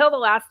 until the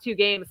last 2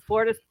 games,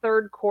 Florida's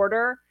third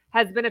quarter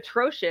has been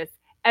atrocious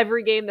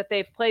every game that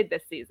they've played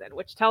this season,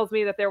 which tells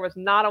me that there was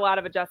not a lot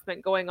of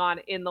adjustment going on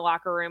in the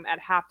locker room at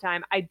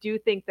halftime. I do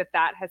think that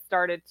has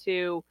started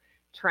to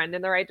trend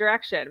in the right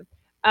direction.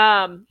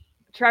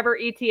 Trevor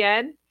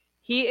Etienne,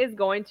 he is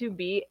going to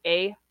be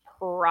a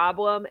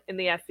problem in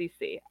the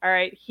SEC. All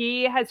right.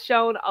 He has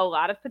shown a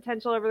lot of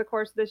potential over the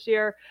course of this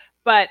year,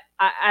 but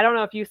I don't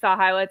know if you saw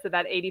highlights of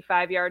that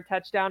 85-yard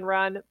touchdown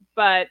run,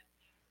 but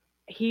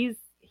he's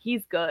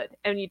good.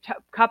 And you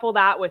couple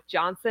that with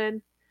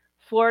Johnson,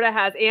 Florida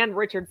has, and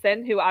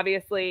Richardson, who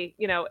obviously,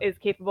 is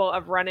capable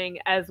of running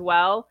as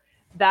well,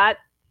 that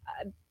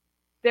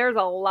there's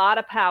a lot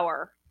of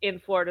power in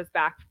Florida's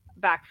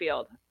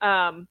backfield.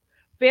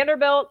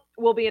 Vanderbilt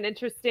will be an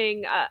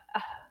interesting,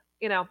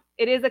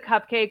 it is a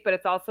cupcake, but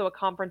it's also a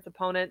conference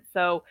opponent,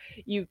 so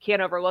you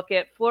can't overlook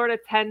it. Florida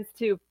tends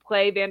to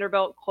play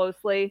Vanderbilt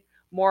closely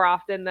more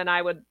often than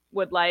I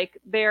would like.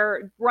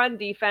 Their run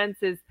defense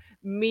is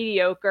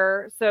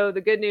mediocre, so the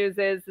good news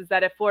is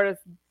that if Florida's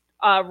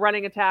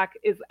running attack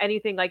is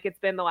anything like it's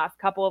been the last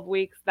couple of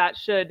weeks, that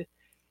should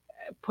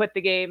put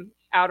the game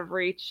out of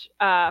reach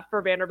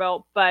for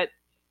Vanderbilt. But,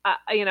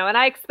 and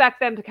I expect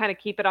them to kind of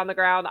keep it on the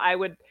ground. I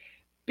would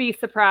be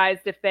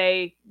surprised if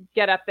they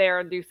get up there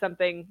and do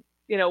something,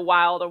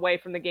 wild away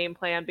from the game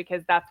plan,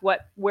 because that's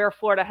where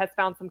Florida has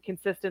found some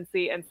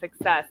consistency and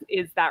success,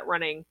 is that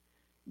running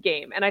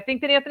game. And I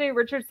think that Anthony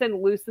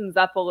Richardson loosens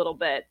up a little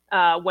bit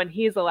when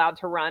he's allowed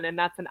to run, and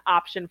that's an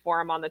option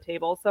for him on the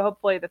table. So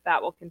hopefully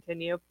that will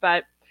continue.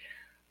 But,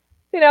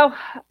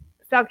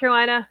 South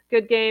Carolina,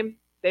 good game.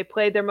 They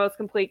played their most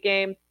complete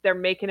game. They're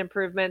making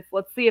improvements.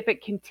 Let's see if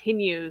it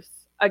continues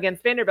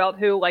against Vanderbilt,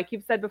 who, like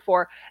you've said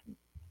before,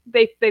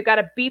 they've got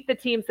to beat the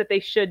teams that they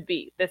should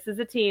beat. This is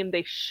a team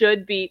they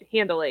should beat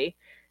handily.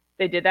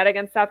 They did that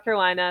against South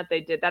Carolina.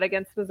 They did that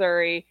against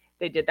Missouri.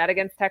 They did that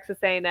against Texas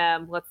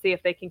A&M. Let's see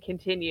if they can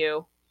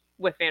continue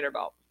with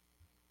Vanderbilt.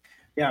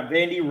 Yeah,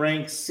 Vandy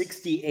ranks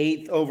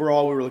 68th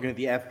overall. We were looking at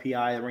the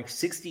FPI. They ranked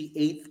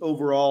 68th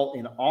overall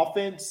in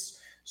offense.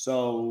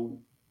 So,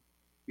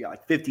 yeah,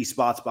 like 50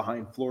 spots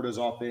behind Florida's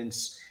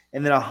offense.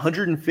 And then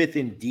 105th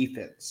in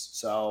defense.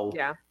 So,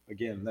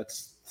 again,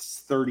 that's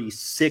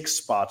 36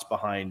 spots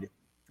behind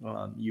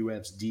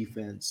UF's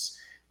defense.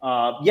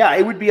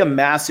 It would be a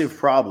massive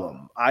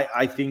problem.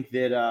 I think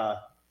that,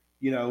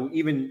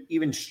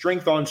 even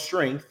strength on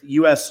strength,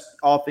 U.S.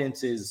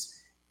 offense is,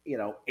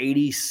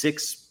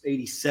 86,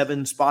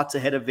 87 spots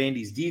ahead of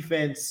Vandy's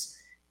defense.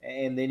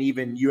 And then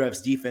even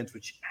UF's defense,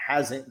 which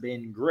hasn't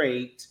been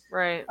great.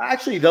 Right.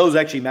 Actually, those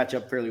match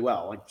up fairly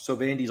well. So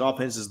Vandy's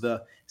offense is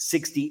the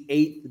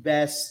 68th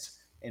best,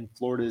 and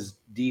Florida's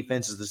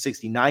defense is the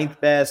 69th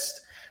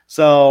best.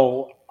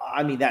 So,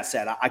 I mean, that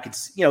said, I could,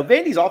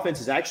 Vandy's offense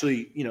is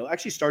actually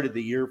started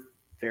the year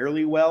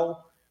fairly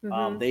well.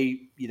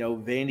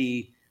 Mm-hmm.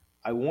 Vandy,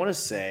 I want to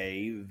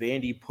say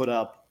Vandy put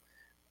up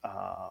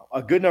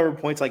a good number of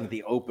points like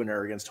the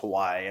opener against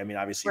Hawaii. I mean,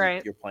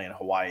 obviously you're playing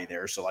Hawaii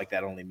there, so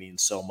that only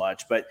means so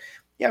much. But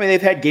yeah, I mean,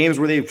 they've had games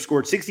where they've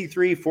scored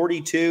 63,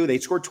 42. They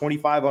scored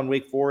 25 on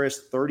Wake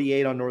Forest,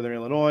 38 on Northern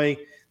Illinois.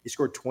 They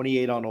scored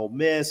 28 on Ole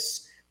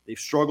Miss. They've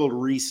struggled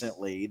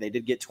recently. They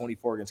did get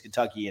 24 against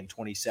Kentucky and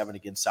 27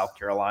 against South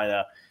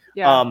Carolina.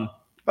 Yeah.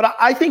 But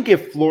I think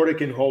if Florida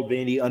can hold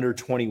Vandy under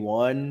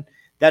 21,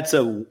 that's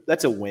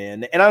a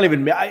win. And I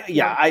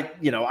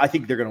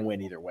think they're going to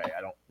win either way.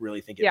 I don't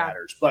really think it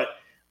matters. But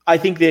I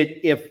think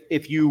that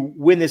if you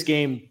win this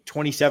game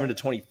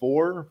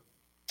 27-24,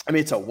 I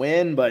mean, it's a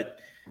win, but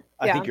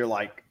I think you're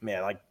like,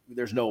 man, like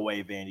there's no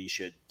way Vandy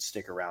should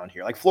stick around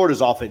here. Like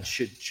Florida's offense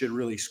should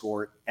really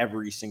score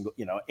every single,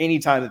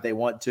 anytime that they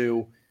want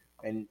to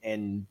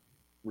and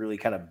really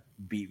kind of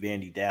beat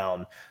Vandy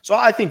down. So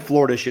I think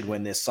Florida should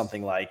win this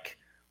something like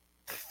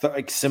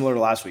similar to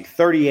last week,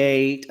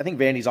 38. I think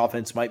Vandy's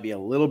offense might be a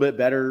little bit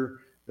better.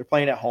 They're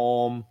playing at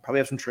home, probably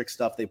have some trick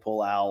stuff they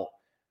pull out.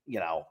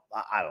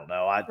 I don't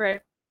know.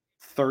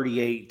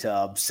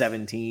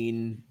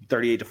 38-17,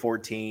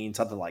 38-14,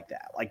 something like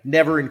that. Like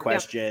never in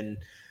question. Yep.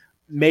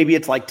 Maybe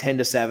it's like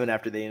 10-7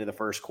 after the end of the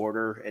first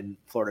quarter, and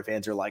Florida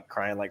fans are like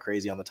crying like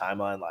crazy on the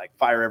timeline, like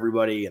fire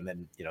everybody, and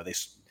then they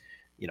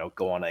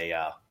go on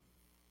a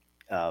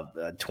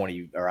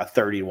 20 or a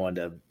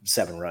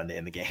 31-7 run to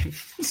end the game.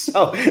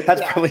 So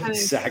that's probably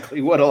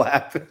exactly what'll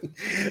happen.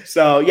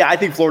 So yeah, I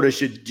think Florida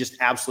should just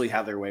absolutely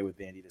have their way with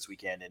Vandy this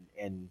weekend,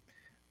 and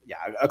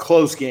a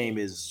close game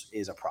is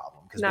a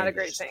problem because not a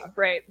great thing,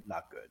 right?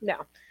 Not good.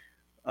 No.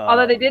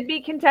 Although they did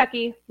beat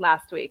Kentucky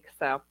last week,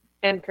 so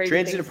and crazy.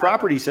 Transitive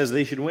Property says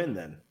they should win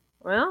then.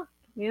 Well,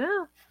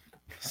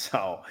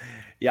 So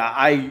yeah,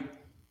 I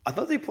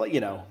thought they played.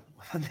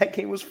 That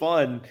game was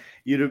fun.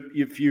 You're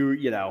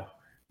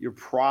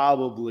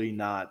probably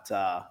not.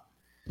 They're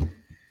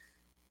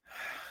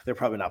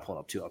probably not pulling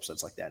up 2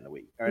 upsets like that in a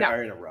week or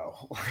in a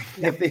row.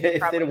 If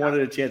they'd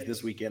wanted a chance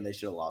this weekend, they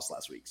should have lost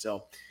last week.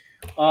 So,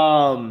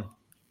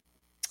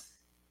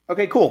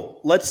 okay, cool.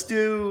 Let's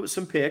do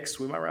some picks.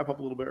 We might wrap up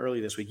a little bit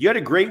early this week. You had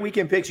a great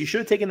weekend picks. You should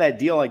have taken that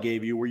deal I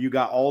gave you where you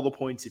got all the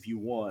points if you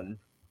won.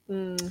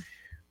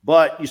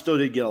 But you still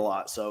did get a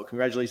lot. So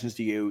congratulations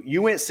to you.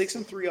 You went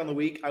 6-3 on the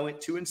week. I went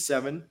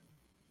 2-7.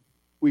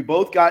 We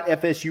both got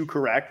FSU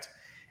correct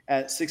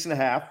at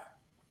 6.5.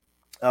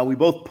 We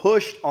both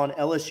pushed on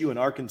LSU and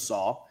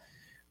Arkansas.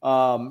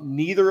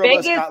 Neither of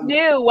us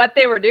knew what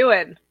they were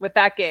doing with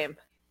that game.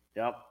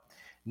 Yep.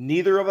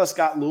 Neither of us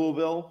got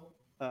Louisville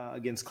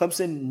against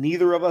Clemson.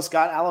 Neither of us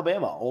got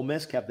Alabama. Ole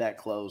Miss kept that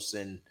close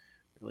and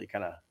really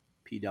kind of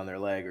peed down their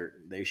leg, or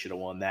they should have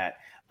won that.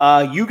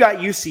 You got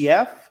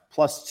UCF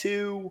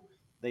 +2.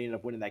 They ended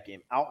up winning that game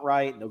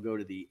outright. They'll go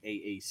to the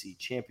AAC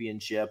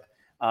championship.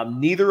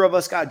 Neither of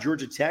us got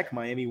Georgia Tech.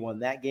 Miami won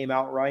that game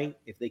outright.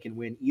 If they can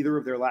win either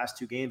of their last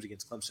 2 games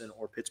against Clemson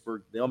or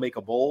Pittsburgh, they'll make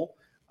a bowl.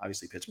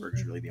 Obviously, Pittsburgh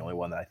is really the only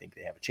one that I think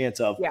they have a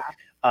chance of. Yeah.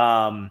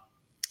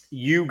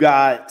 You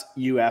got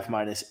UF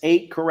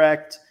 -8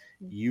 correct.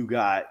 You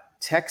got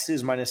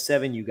Texas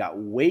 -7. You got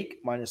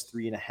Wake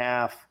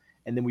 -3.5.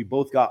 And then we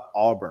both got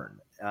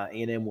Auburn.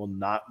 A&M will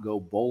not go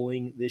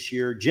bowling this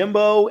year.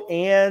 Jimbo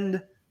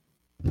and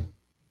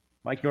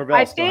Mike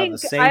Norvell still have the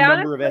same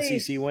number of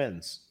SEC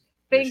wins.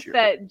 I think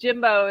that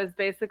Jimbo is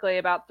basically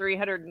about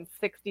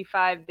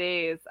 365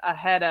 days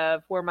ahead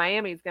of where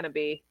Miami's going to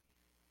be.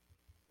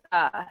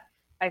 I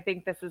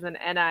think this is an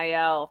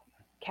NIL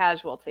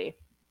casualty.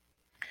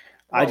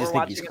 I just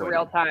think he's in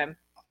real time.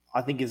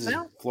 I think this is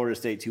Florida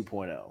State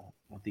 2.0.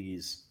 I think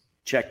he's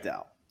checked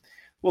out.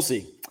 We'll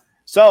see.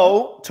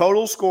 So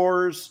total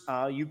scores,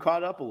 you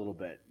caught up a little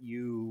bit.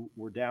 You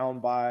were down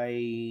by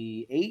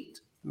 8.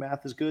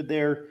 Math is good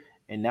there.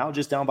 And now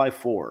just down by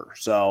 4.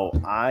 So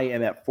I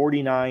am at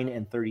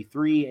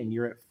 49-33, and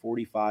you're at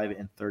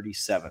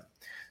 45-37.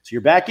 So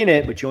you're back in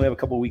it, but you only have a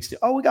couple of weeks to.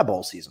 Oh, we got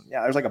bowl season.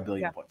 Yeah, there's like 1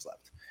 billion points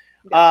left.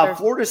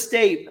 Florida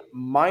State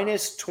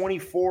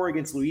 -24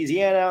 against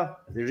Louisiana.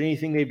 If there's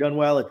anything they've done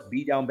well, it's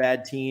beat down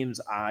bad teams.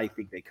 I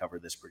think they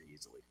covered this pretty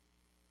easily.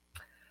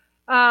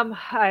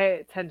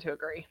 I tend to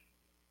agree.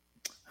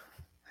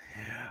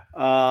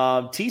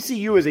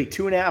 TCU is a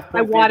 2.5 point.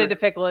 I wanted to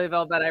pick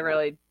Louisville, but I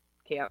really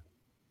can't.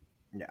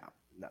 Yeah,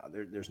 no,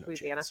 there's no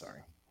Louisiana. chance.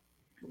 Sorry.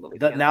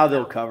 Now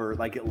they'll cover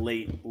like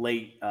late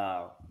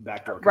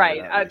backdoor cover.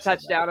 Right, a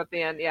touchdown at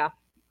the end. Yeah.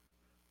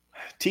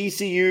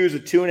 TCU is a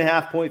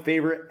 2.5 point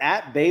favorite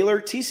at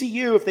Baylor.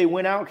 TCU, if they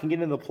win out, can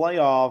get in the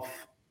playoff.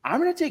 I'm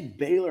going to take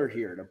Baylor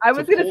here. I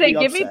was going to say,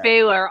 give me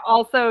Baylor.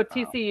 Also,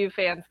 TCU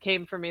fans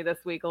came for me this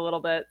week a little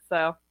bit.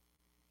 So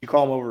you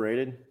call them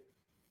overrated?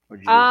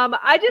 I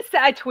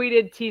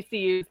tweeted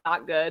TCU's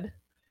not good.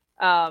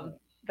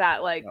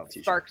 That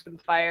sparked some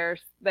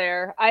fires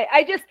there.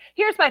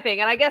 Here's my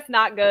thing, and I guess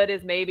not good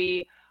is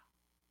maybe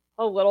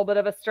a little bit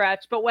of a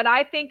stretch. But when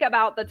I think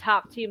about the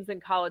top teams in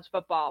college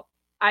football,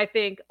 I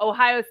think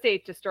Ohio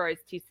State destroys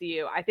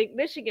TCU. I think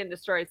Michigan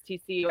destroys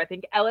TCU. I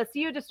think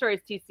LSU destroys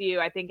TCU.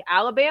 I think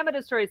Alabama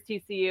destroys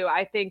TCU.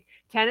 I think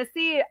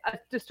Tennessee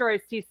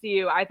destroys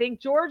TCU. I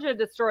think Georgia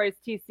destroys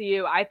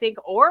TCU. I think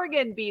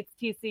Oregon beats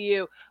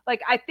TCU.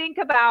 Like, I think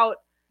about,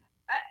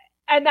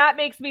 and that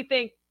makes me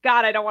think,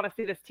 God, I don't want to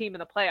see this team in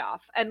the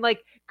playoff. And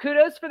like,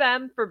 kudos for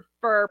them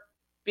for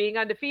being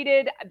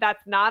undefeated. That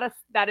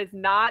is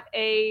not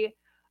a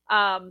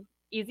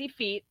easy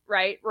feat,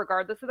 right?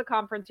 Regardless of the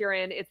conference you're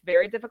in, it's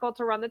very difficult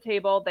to run the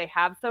table. They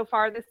have so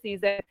far this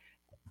season.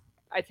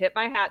 I tip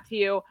my hat to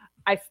you.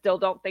 I still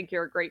don't think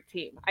you're a great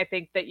team. I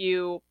think that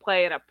you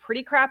play in a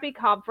pretty crappy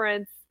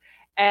conference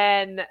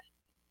and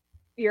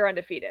you're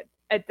undefeated.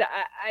 I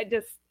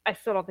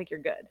still don't think you're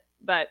good,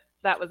 but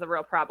that was a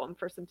real problem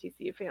for some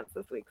TCU fans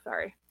this week.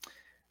 Sorry.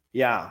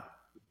 Yeah.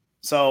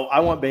 So I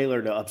want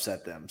Baylor to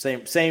upset them.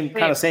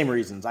 Same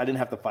reasons. I didn't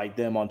have to fight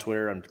them on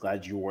Twitter. I'm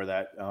glad you wore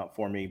that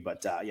for me.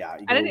 But yeah,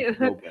 I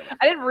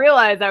didn't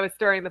realize I was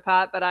stirring the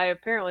pot, but I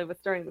apparently was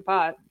stirring the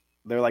pot.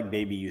 They're like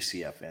baby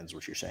UCF fans,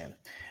 what you're saying.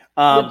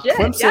 Legit,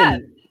 Clemson.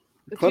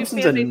 Yeah.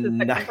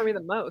 Clemson's for me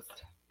the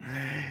most.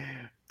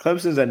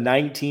 Clemson's a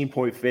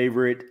 19-point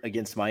favorite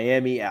against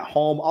Miami at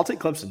home. I'll take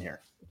Clemson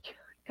here.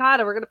 God,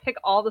 we're gonna pick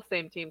all the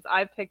same teams.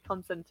 I've picked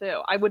Clemson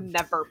too. I would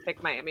never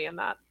pick Miami in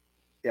that.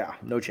 Yeah,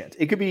 no chance.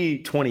 It could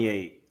be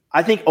 28.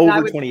 I think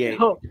over 28.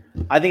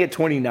 I think at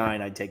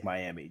 29, I'd take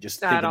Miami. Just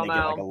thinking they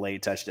get like a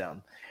late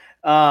touchdown.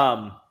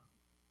 NC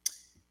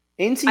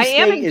State I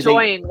am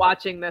enjoying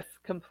watching this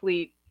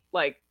complete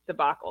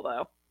debacle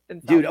though.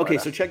 Dude, okay,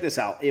 so check this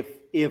out.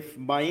 If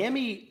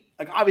Miami,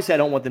 obviously I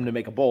don't want them to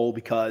make a bowl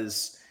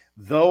because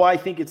though I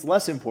think it's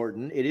less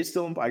important, it is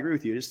still. I agree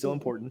with you. It is still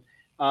important.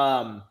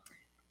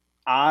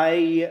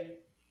 I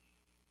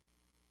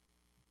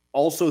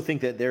also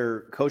think that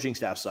their coaching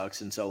staff sucks,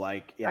 and so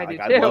I'd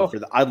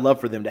love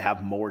for them to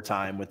have more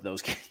time with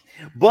those kids.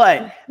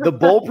 But the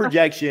bowl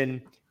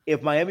projection,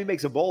 if Miami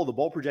makes a bowl, the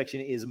bowl projection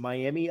is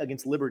Miami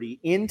against Liberty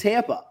in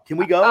Tampa. Can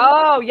we go?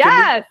 Oh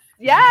yes,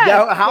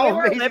 yes. How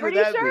amazing Liberty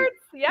would that shirts?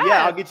 Be? Yes.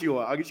 Yeah, I'll get you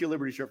a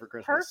Liberty shirt for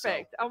Christmas.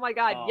 Perfect. So. Oh my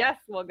God, yes,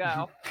 we'll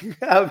go.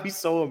 That would be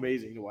so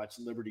amazing to watch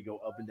Liberty go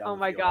up and down. Oh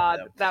my God,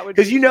 that would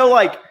because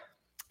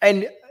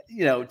and.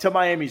 To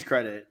Miami's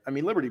credit, I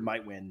mean, Liberty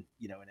might win,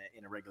 in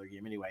a regular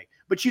game anyway.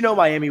 But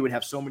Miami would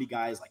have so many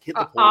guys hit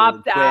the portal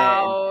opt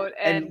out,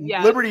 and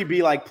Liberty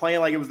be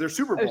playing like it was their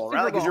Super Bowl,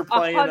 right? Because you're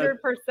playing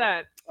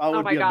 100%. Oh, it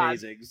would be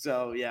amazing.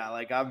 So yeah,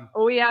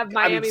 we have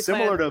Miami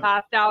similar to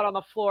passed out on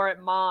the floor at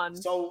Mon.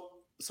 So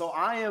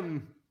I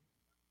am.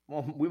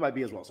 Well, we might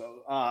be as well.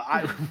 So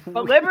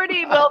but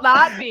Liberty will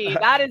not be.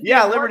 That is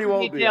Liberty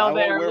won't be.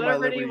 There.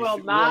 Liberty will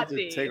not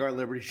be. Take our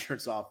Liberty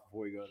shirts off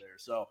before we go there.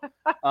 So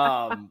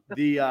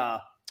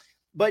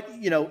but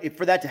if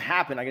for that to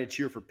happen, I got to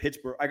cheer for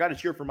Pittsburgh. I got to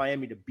cheer for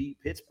Miami to beat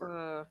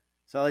Pittsburgh.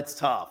 So it's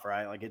tough,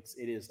 right?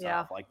 It is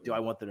tough. Yeah. Do I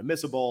want them to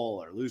miss a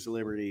bowl or lose to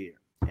Liberty?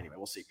 Anyway,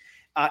 we'll see.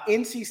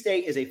 NC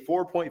State is a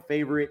 4-point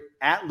favorite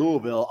at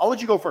Louisville. I'll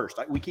let you go first.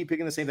 We keep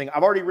picking the same thing.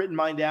 I've already written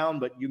mine down,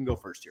 but you can go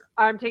first here.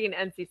 I'm taking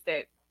NC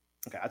State.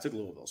 Okay, I took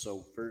Louisville.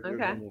 So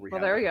okay.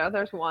 Well, there we go.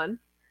 There's one.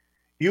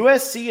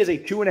 USC is a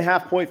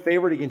 2.5-point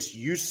favorite against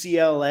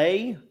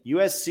UCLA.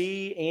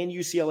 USC and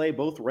UCLA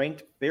both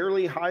ranked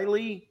fairly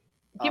highly.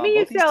 Give me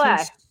UCLA.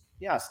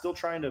 Teams, still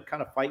trying to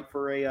kind of fight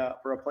for a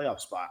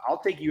playoff spot. I'll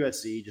take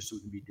USC just so we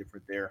can be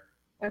different there.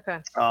 Okay.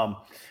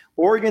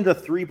 Oregon's a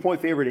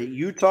 3-point favorite at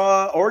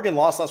Utah. Oregon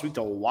lost last week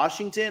to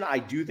Washington. I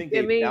do think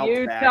they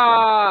bounced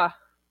back.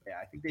 Yeah,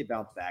 I think they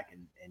bounced back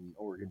and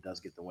Oregon does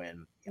get the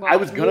win. Well, I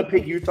was going to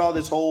pick Utah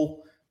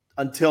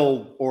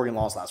until Oregon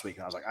lost last week.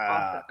 And I was like,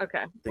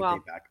 okay.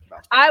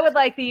 I would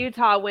like the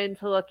Utah win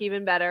to look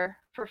even better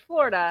for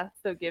Florida.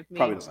 So give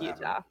me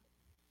Utah.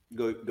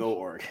 Go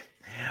Oregon.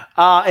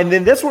 And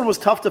then this one was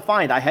tough to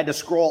find. I had to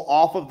scroll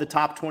off of the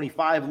top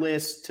 25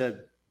 list to,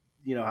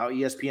 how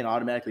ESPN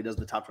automatically does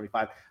the top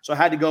 25. So I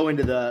had to go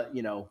into the,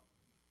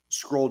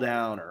 scroll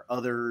down or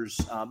others.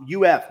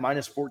 UF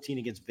 -14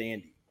 against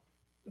Vandy.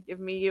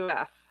 Give me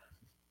UF.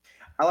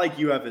 I like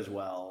UF as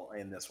well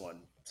in this one.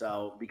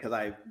 So because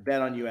I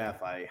bet on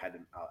UF, I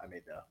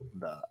made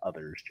the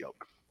others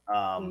joke.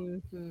 All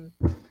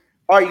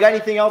right, you got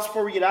anything else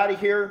before we get out of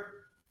here?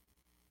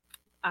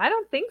 I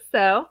don't think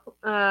so.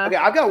 Okay,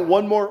 I've got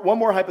one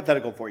more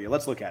hypothetical for you.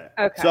 Let's look at it.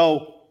 Okay.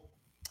 So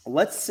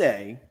let's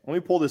say, let me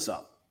pull this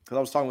up because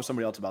I was talking with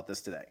somebody else about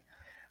this today.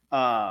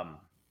 I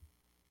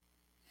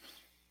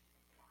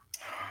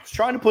was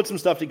trying to put some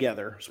stuff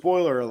together.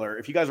 Spoiler alert,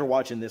 if you guys are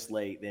watching this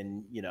late,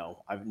 then,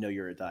 I know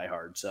you're a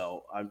diehard,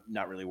 so I'm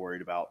not really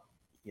worried about,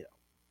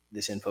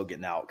 this info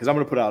getting out because I'm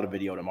going to put out a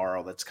video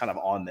tomorrow that's kind of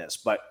on this.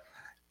 But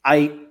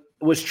I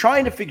was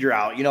trying to figure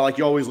out, like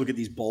you always look at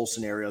these bowl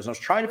scenarios. I was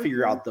trying to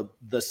figure out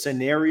the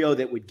scenario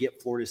that would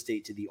get Florida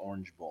State to the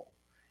Orange Bowl.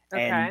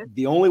 Okay. And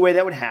the only way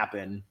that would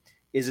happen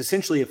is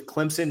essentially if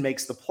Clemson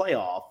makes the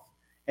playoff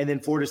and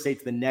then Florida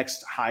State's the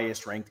next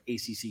highest ranked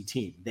ACC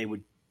team.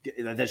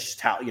 That's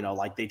just how,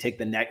 like they take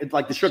the next,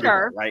 like the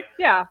Sugar Bowl, right?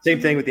 Yeah. Same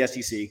thing with the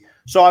SEC.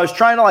 So I was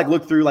trying to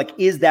look through,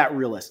 is that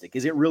realistic?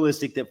 Is it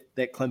realistic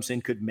that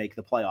Clemson could make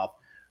the playoff?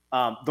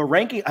 Has the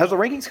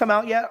rankings come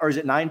out yet, or is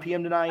it 9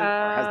 p.m. tonight?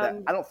 Or has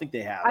that? I don't think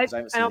they have. I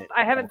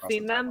haven't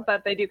seen them,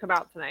 but they do come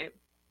out tonight.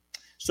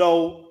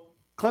 So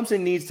Clemson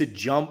needs to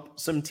jump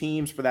some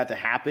teams for that to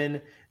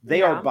happen.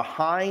 They are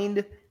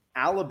behind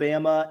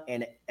Alabama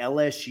and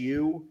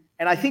LSU.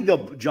 And I think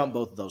they'll jump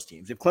both of those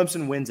teams. If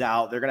Clemson wins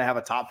out, they're going to have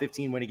a top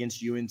 15 win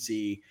against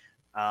UNC.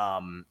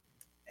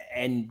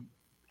 And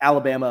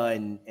Alabama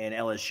and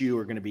LSU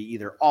are going to be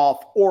either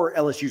off, or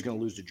LSU is going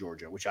to lose to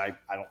Georgia, which I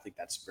don't think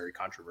that's very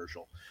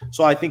controversial.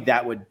 So I think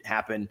that would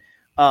happen.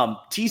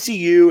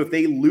 TCU, if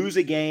they lose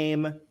a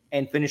game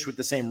and finish with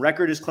the same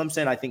record as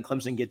Clemson, I think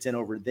Clemson gets in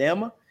over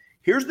them.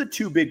 Here's the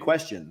two big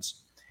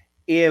questions.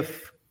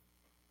 If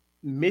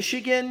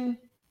Michigan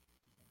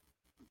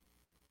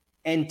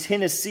and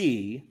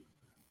Tennessee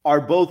are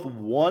both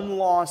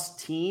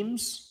one-loss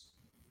teams,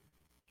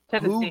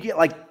 who get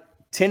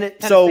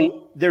Tennessee.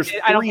 So there's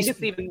three. I don't think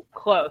it's even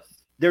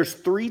close. There's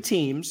 3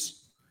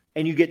 teams,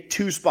 and you get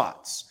 2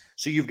 spots.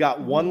 So you've got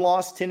one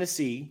loss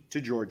Tennessee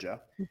to Georgia.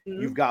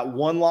 Mm-hmm. You've got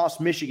one loss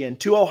Michigan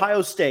to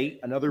Ohio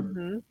State,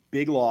 another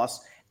big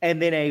loss,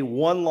 and then a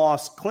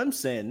one-loss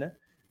Clemson,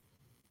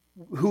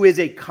 who is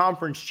a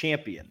conference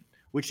champion,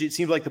 which it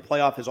seems like the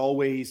playoff has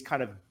always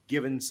kind of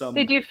given some.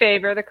 They do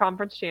favor the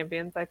conference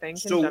champions, I think,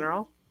 in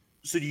general.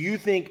 So do you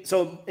think –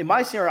 so in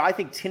my scenario, I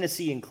think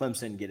Tennessee and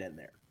Clemson get in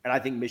there, and I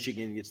think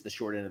Michigan gets the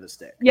short end of the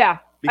stick. Yeah,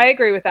 I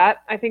agree with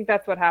that. I think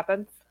that's what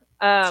happens.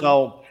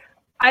 So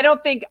I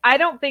don't think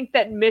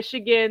that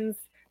Michigan's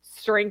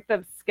strength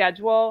of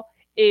schedule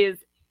is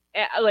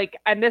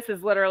and this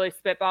is literally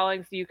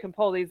spitballing, so you can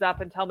pull these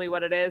up and tell me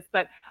what it is,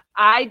 but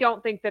I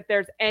don't think that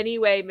there's any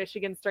way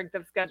Michigan's strength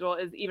of schedule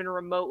is even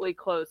remotely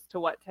close to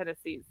what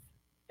Tennessee's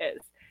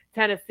is.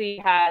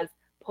 Tennessee has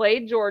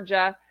played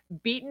Georgia,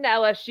 beaten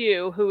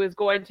LSU, who is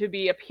going to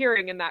be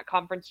appearing in that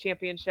conference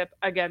championship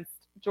against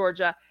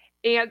Georgia,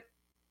 and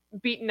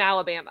beaten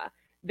Alabama.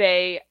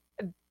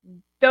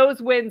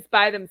 Those wins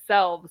by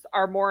themselves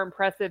are more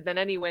impressive than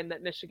any win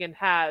that Michigan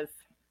has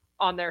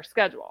on their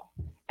schedule.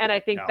 And I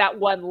think that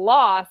one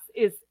loss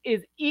is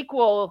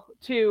equal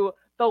to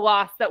the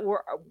loss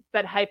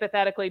that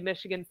hypothetically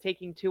Michigan's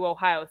taking to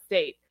Ohio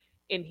State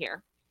in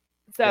here.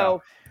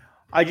 So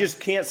I just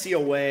can't see a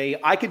way.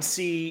 I could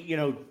see,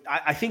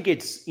 I think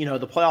it's,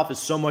 the playoff is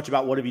so much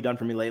about what have you done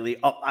for me lately.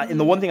 And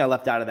the one thing I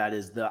left out of that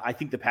is I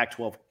think the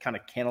Pac-12 kind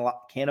of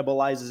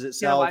cannibalizes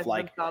itself.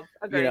 Oregon,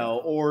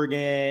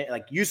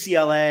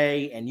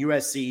 UCLA and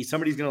USC,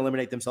 somebody's going to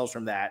eliminate themselves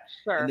from that.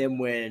 Sure. And then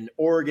when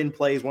Oregon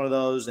plays one of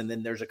those, and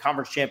then there's a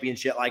conference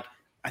championship, I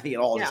think it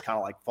all just kind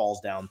of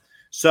falls down.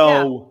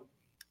 So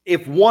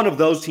if one of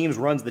those teams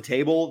runs the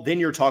table,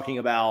 then you're talking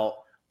about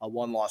a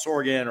one-loss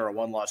Oregon or a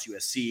one-loss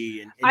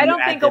USC. And I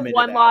don't think a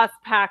one-loss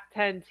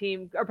Pac-10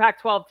 team or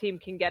Pac-12 team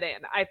can get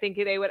in. I think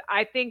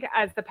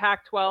as the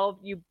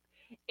Pac-12,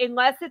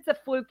 unless it's a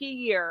fluky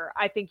year,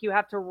 I think you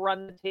have to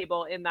run the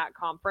table in that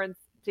conference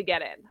to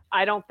get in.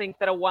 I don't think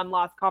that a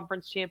one-loss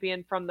conference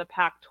champion from the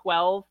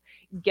Pac-12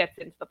 gets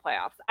into the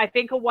playoffs. I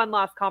think a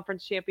one-loss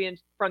conference champion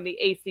from the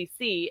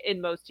ACC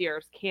in most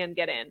years can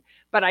get in,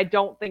 but I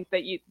don't think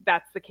that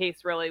that's the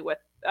case really with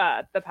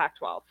the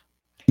Pac-12.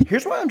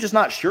 Here's why I'm just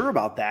not sure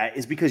about that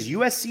is because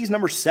USC is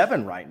number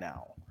 7 right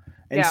now.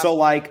 And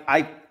so I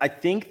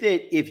think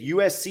that if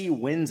USC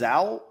wins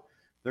out,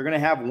 they're going to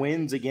have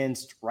wins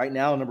against right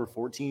now number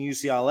 14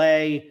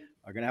 UCLA,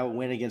 are going to have a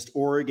win against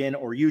Oregon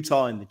or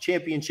Utah in the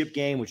championship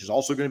game, which is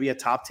also going to be a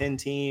top 10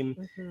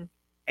 team.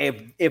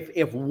 Mm-hmm.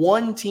 If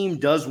one team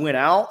does win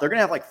out, they're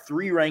going to have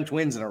 3 ranked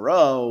wins in a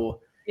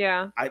row.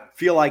 Yeah. I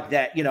feel like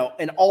that,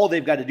 and all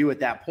they've got to do at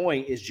that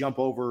point is jump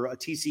over a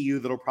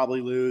TCU that'll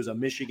probably lose, a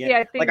Michigan.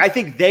 Yeah, I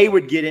think they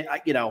would get it,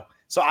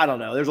 so I don't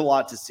know. There's a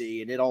lot to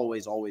see, and it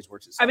always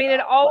works itself out. It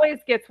always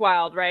gets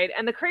wild, right?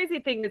 And the crazy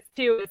thing is,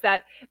 too, is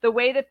that the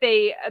way that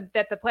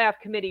that the playoff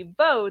committee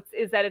votes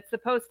is that it's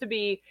supposed to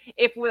be,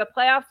 if the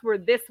playoffs were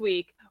this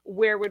week,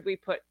 where would we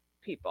put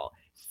people?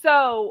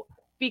 So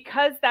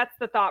because that's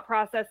the thought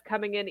process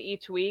coming in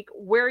each week,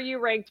 where you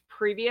ranked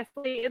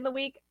previously in the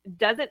week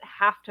doesn't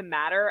have to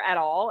matter at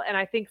all. And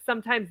I think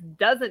sometimes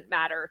doesn't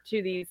matter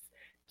to the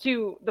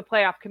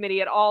playoff committee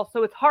at all.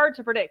 So it's hard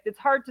to predict. It's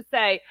hard to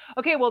say,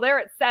 okay, well, they're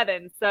at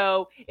 7.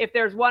 So if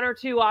there's 1 or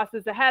 2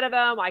 losses ahead of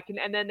them,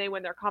 and then they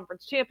win their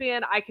conference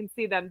champion, I can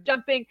see them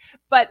jumping.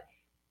 But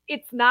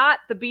it's not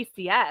the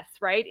BCS,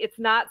 right? It's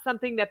not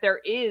something that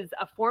there is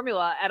a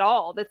formula at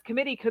all. This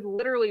committee could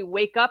literally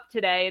wake up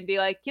today and be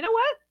like, you know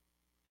what?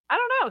 I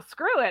don't know.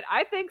 Screw it.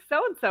 I think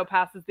so-and-so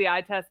passes the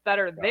eye test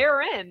better. Yeah.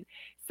 They're in.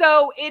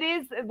 So it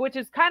is, which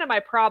is kind of my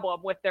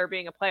problem with there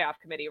being a playoff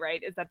committee,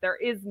 right? Is that there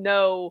is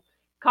no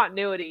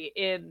continuity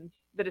in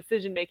the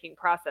decision-making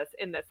process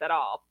in this at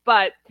all.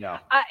 But,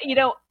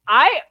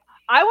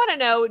 I want to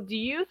know, do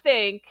you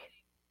think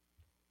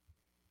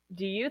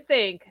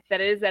that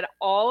it is at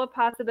all a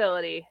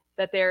possibility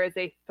that there is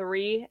a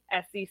 3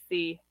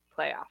 SEC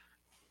playoff?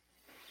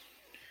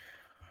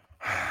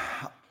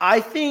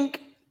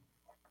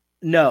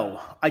 No,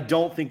 I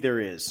don't think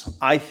there is.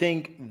 I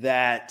think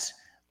that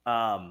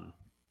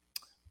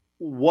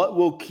what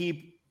will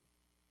keep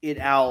it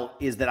out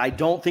is that I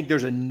don't think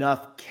there's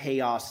enough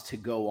chaos to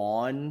go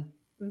on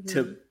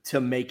to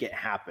make it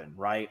happen,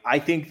 right? I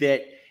think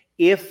that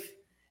if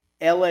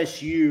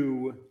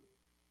LSU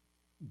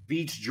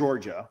beats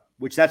Georgia,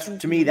 which that's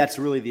to me, that's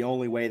really the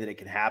only way that it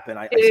can happen.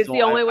 It is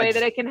the only way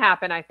that it can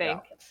happen, I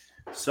think.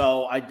 Yeah.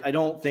 So I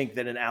don't think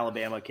that an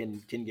Alabama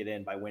can get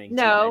in by winning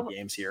 2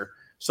 games here.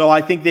 So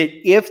I think that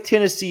if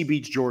Tennessee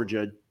beats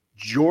LSU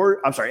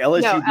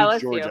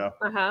beats Georgia.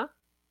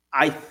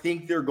 I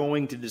think they're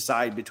going to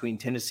decide between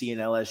Tennessee and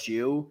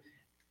LSU,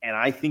 and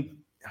I think,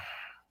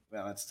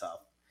 well, that's tough.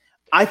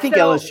 I think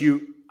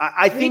LSU.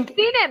 I think we've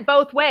seen it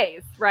both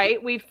ways,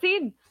 right? We've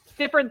seen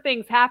different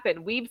things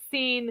happen. We've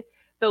seen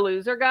the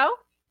loser go.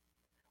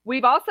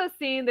 We've also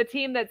seen the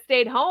team that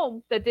stayed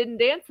home, that didn't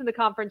dance in the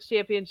conference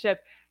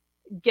championship,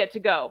 get to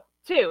go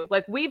too.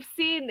 Like we've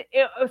seen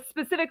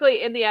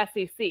specifically in the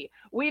SEC,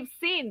 we've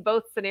seen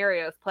both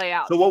scenarios play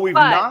out. So what we've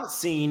not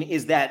seen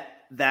is that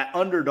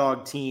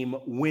underdog team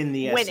win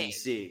the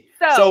SEC.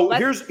 So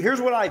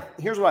here's what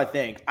I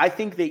think. I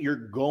think that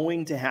you're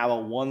going to have a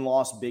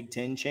 1-loss Big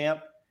Ten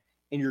champ,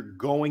 and you're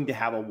going to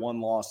have a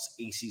 1-loss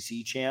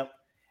ACC champ.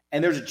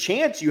 And there's a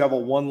chance you have a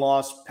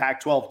 1-loss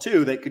Pac-12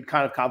 too that could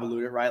kind of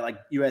convolute it, right? Like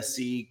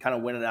USC kind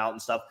of winning out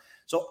and stuff.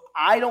 So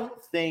I don't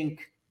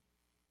think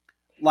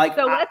like.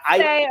 So let's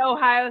say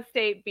Ohio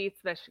State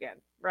beats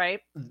Michigan, right?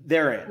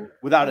 They're in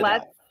without a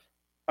doubt.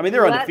 I mean,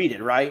 they're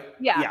undefeated, right?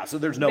 Yeah. Yeah. So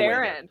there's no way.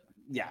 They're in.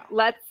 Yeah.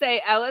 Let's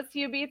say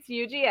LSU beats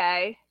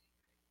UGA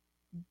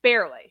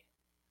barely.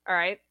 All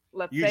right.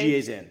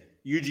 UGA's in.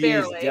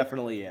 UGA is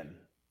definitely in.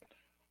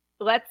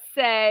 Let's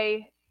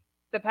say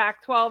the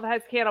Pac-12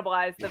 has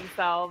cannibalized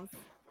themselves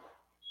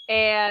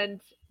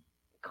and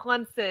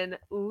Clemson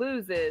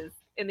loses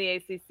in the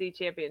ACC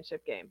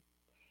championship game.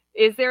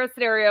 Is there a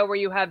scenario where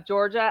you have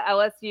Georgia,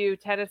 LSU,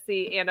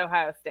 Tennessee, and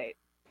Ohio State?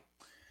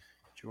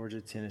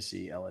 Georgia,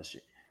 Tennessee, LSU.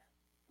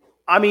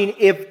 I mean,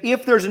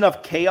 if there's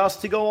enough chaos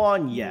to go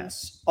on,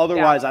 yes.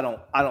 Otherwise, I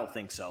don't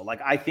think so.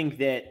 Like, I think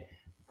that,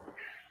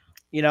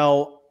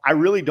 I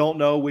really don't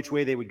know which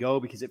way they would go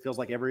because it feels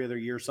like every other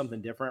year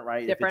something different,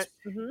 right? Different.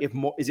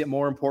 Is it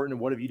more important?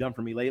 What have you done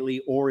for me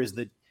lately? Or is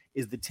the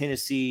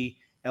Tennessee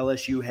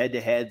LSU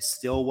head-to-head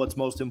still what's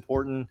most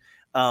important?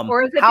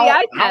 Or is it the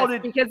eye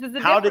test? Because that's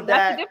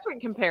a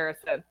different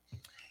comparison.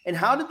 And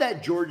how did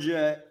that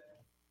Georgia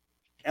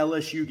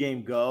LSU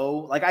game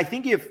go? Like, I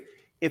think if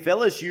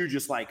LSU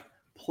just like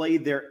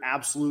played their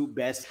absolute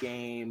best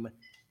game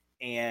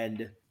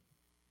and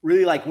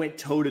really like went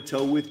toe to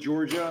toe with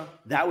Georgia,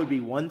 that would be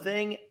one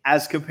thing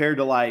as compared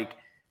to like,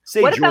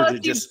 say what Georgia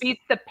if LSU just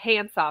beats the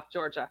pants off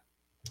Georgia.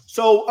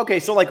 So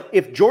like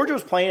if Georgia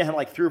was playing and had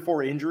like 3 or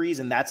 4 injuries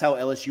and that's how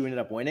LSU ended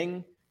up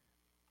winning,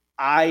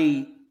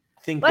 I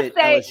think Let's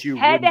that say LSU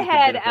head to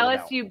head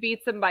LSU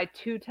beats them by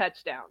 2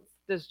 touchdowns.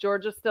 Does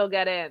Georgia still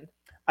get in?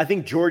 I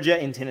think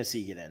Georgia and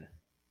Tennessee get in.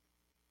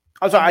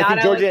 I'm sorry, I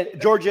think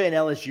Georgia and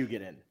LSU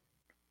get in.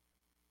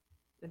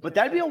 But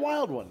that'd be a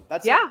wild one. I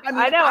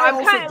know. I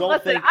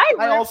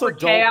also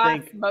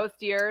don't think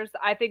most years.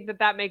 I think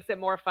that makes it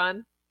more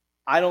fun.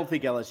 I don't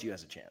think LSU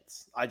has a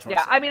chance. I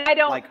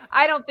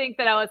don't think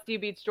that LSU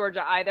beats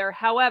Georgia either.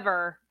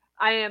 However,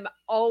 I am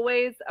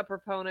always a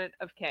proponent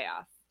of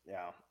chaos.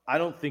 Yeah, I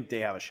don't think they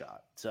have a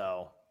shot.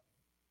 So,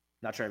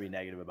 not trying to be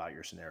negative about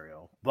your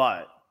scenario,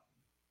 but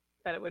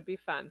it would be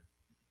fun.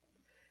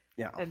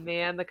 Yeah, and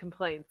man, the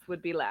complaints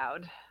would be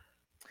loud.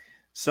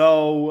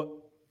 So.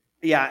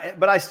 Yeah,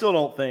 but I still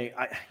don't think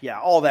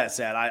all that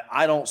said,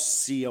 I don't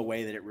see a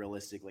way that it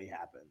realistically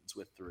happens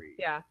with 3.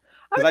 Yeah.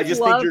 I just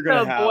think you're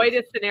going to avoid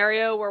a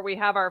scenario where we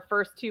have our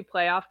first 2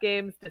 playoff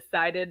games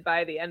decided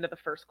by the end of the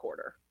first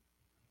quarter.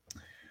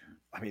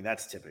 I mean,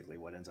 that's typically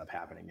what ends up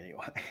happening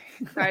anyway.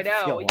 I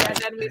know. And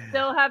then we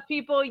still have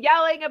people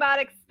yelling about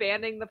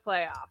expanding the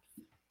playoffs.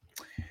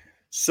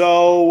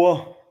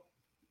 So,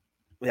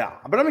 yeah,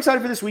 but I'm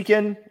excited for this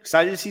weekend.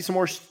 Excited to see some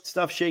more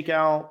stuff shake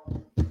out.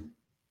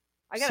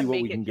 I gotta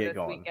make it to this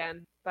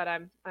weekend, but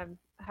I'm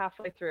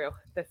halfway through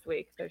this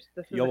week.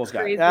 You almost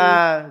got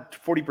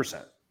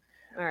 40%.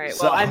 All right.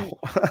 Well, I'm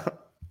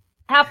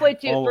halfway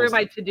through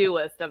my to-do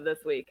list of this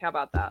week. How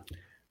about that?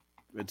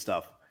 Good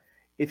stuff.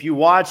 If you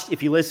watched,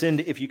 if you listened,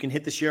 if you can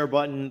hit the share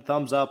button,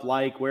 thumbs up,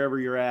 like, wherever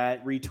you're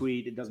at,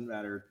 retweet, it doesn't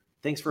matter.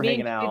 Thanks for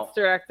hanging out. It's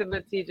directed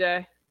at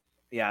TJ.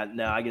 Yeah,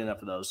 no, I get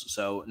enough of those,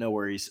 so no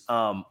worries.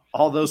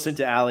 All those sent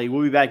to Allie.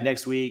 We'll be back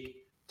next week.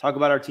 Talk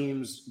about our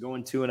teams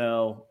going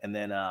 2-0, and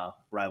then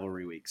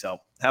rivalry week. So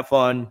have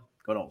fun.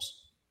 Go Noles.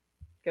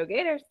 Go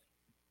Gators.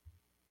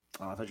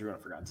 Oh, I thought you were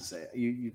going to forget to say it. You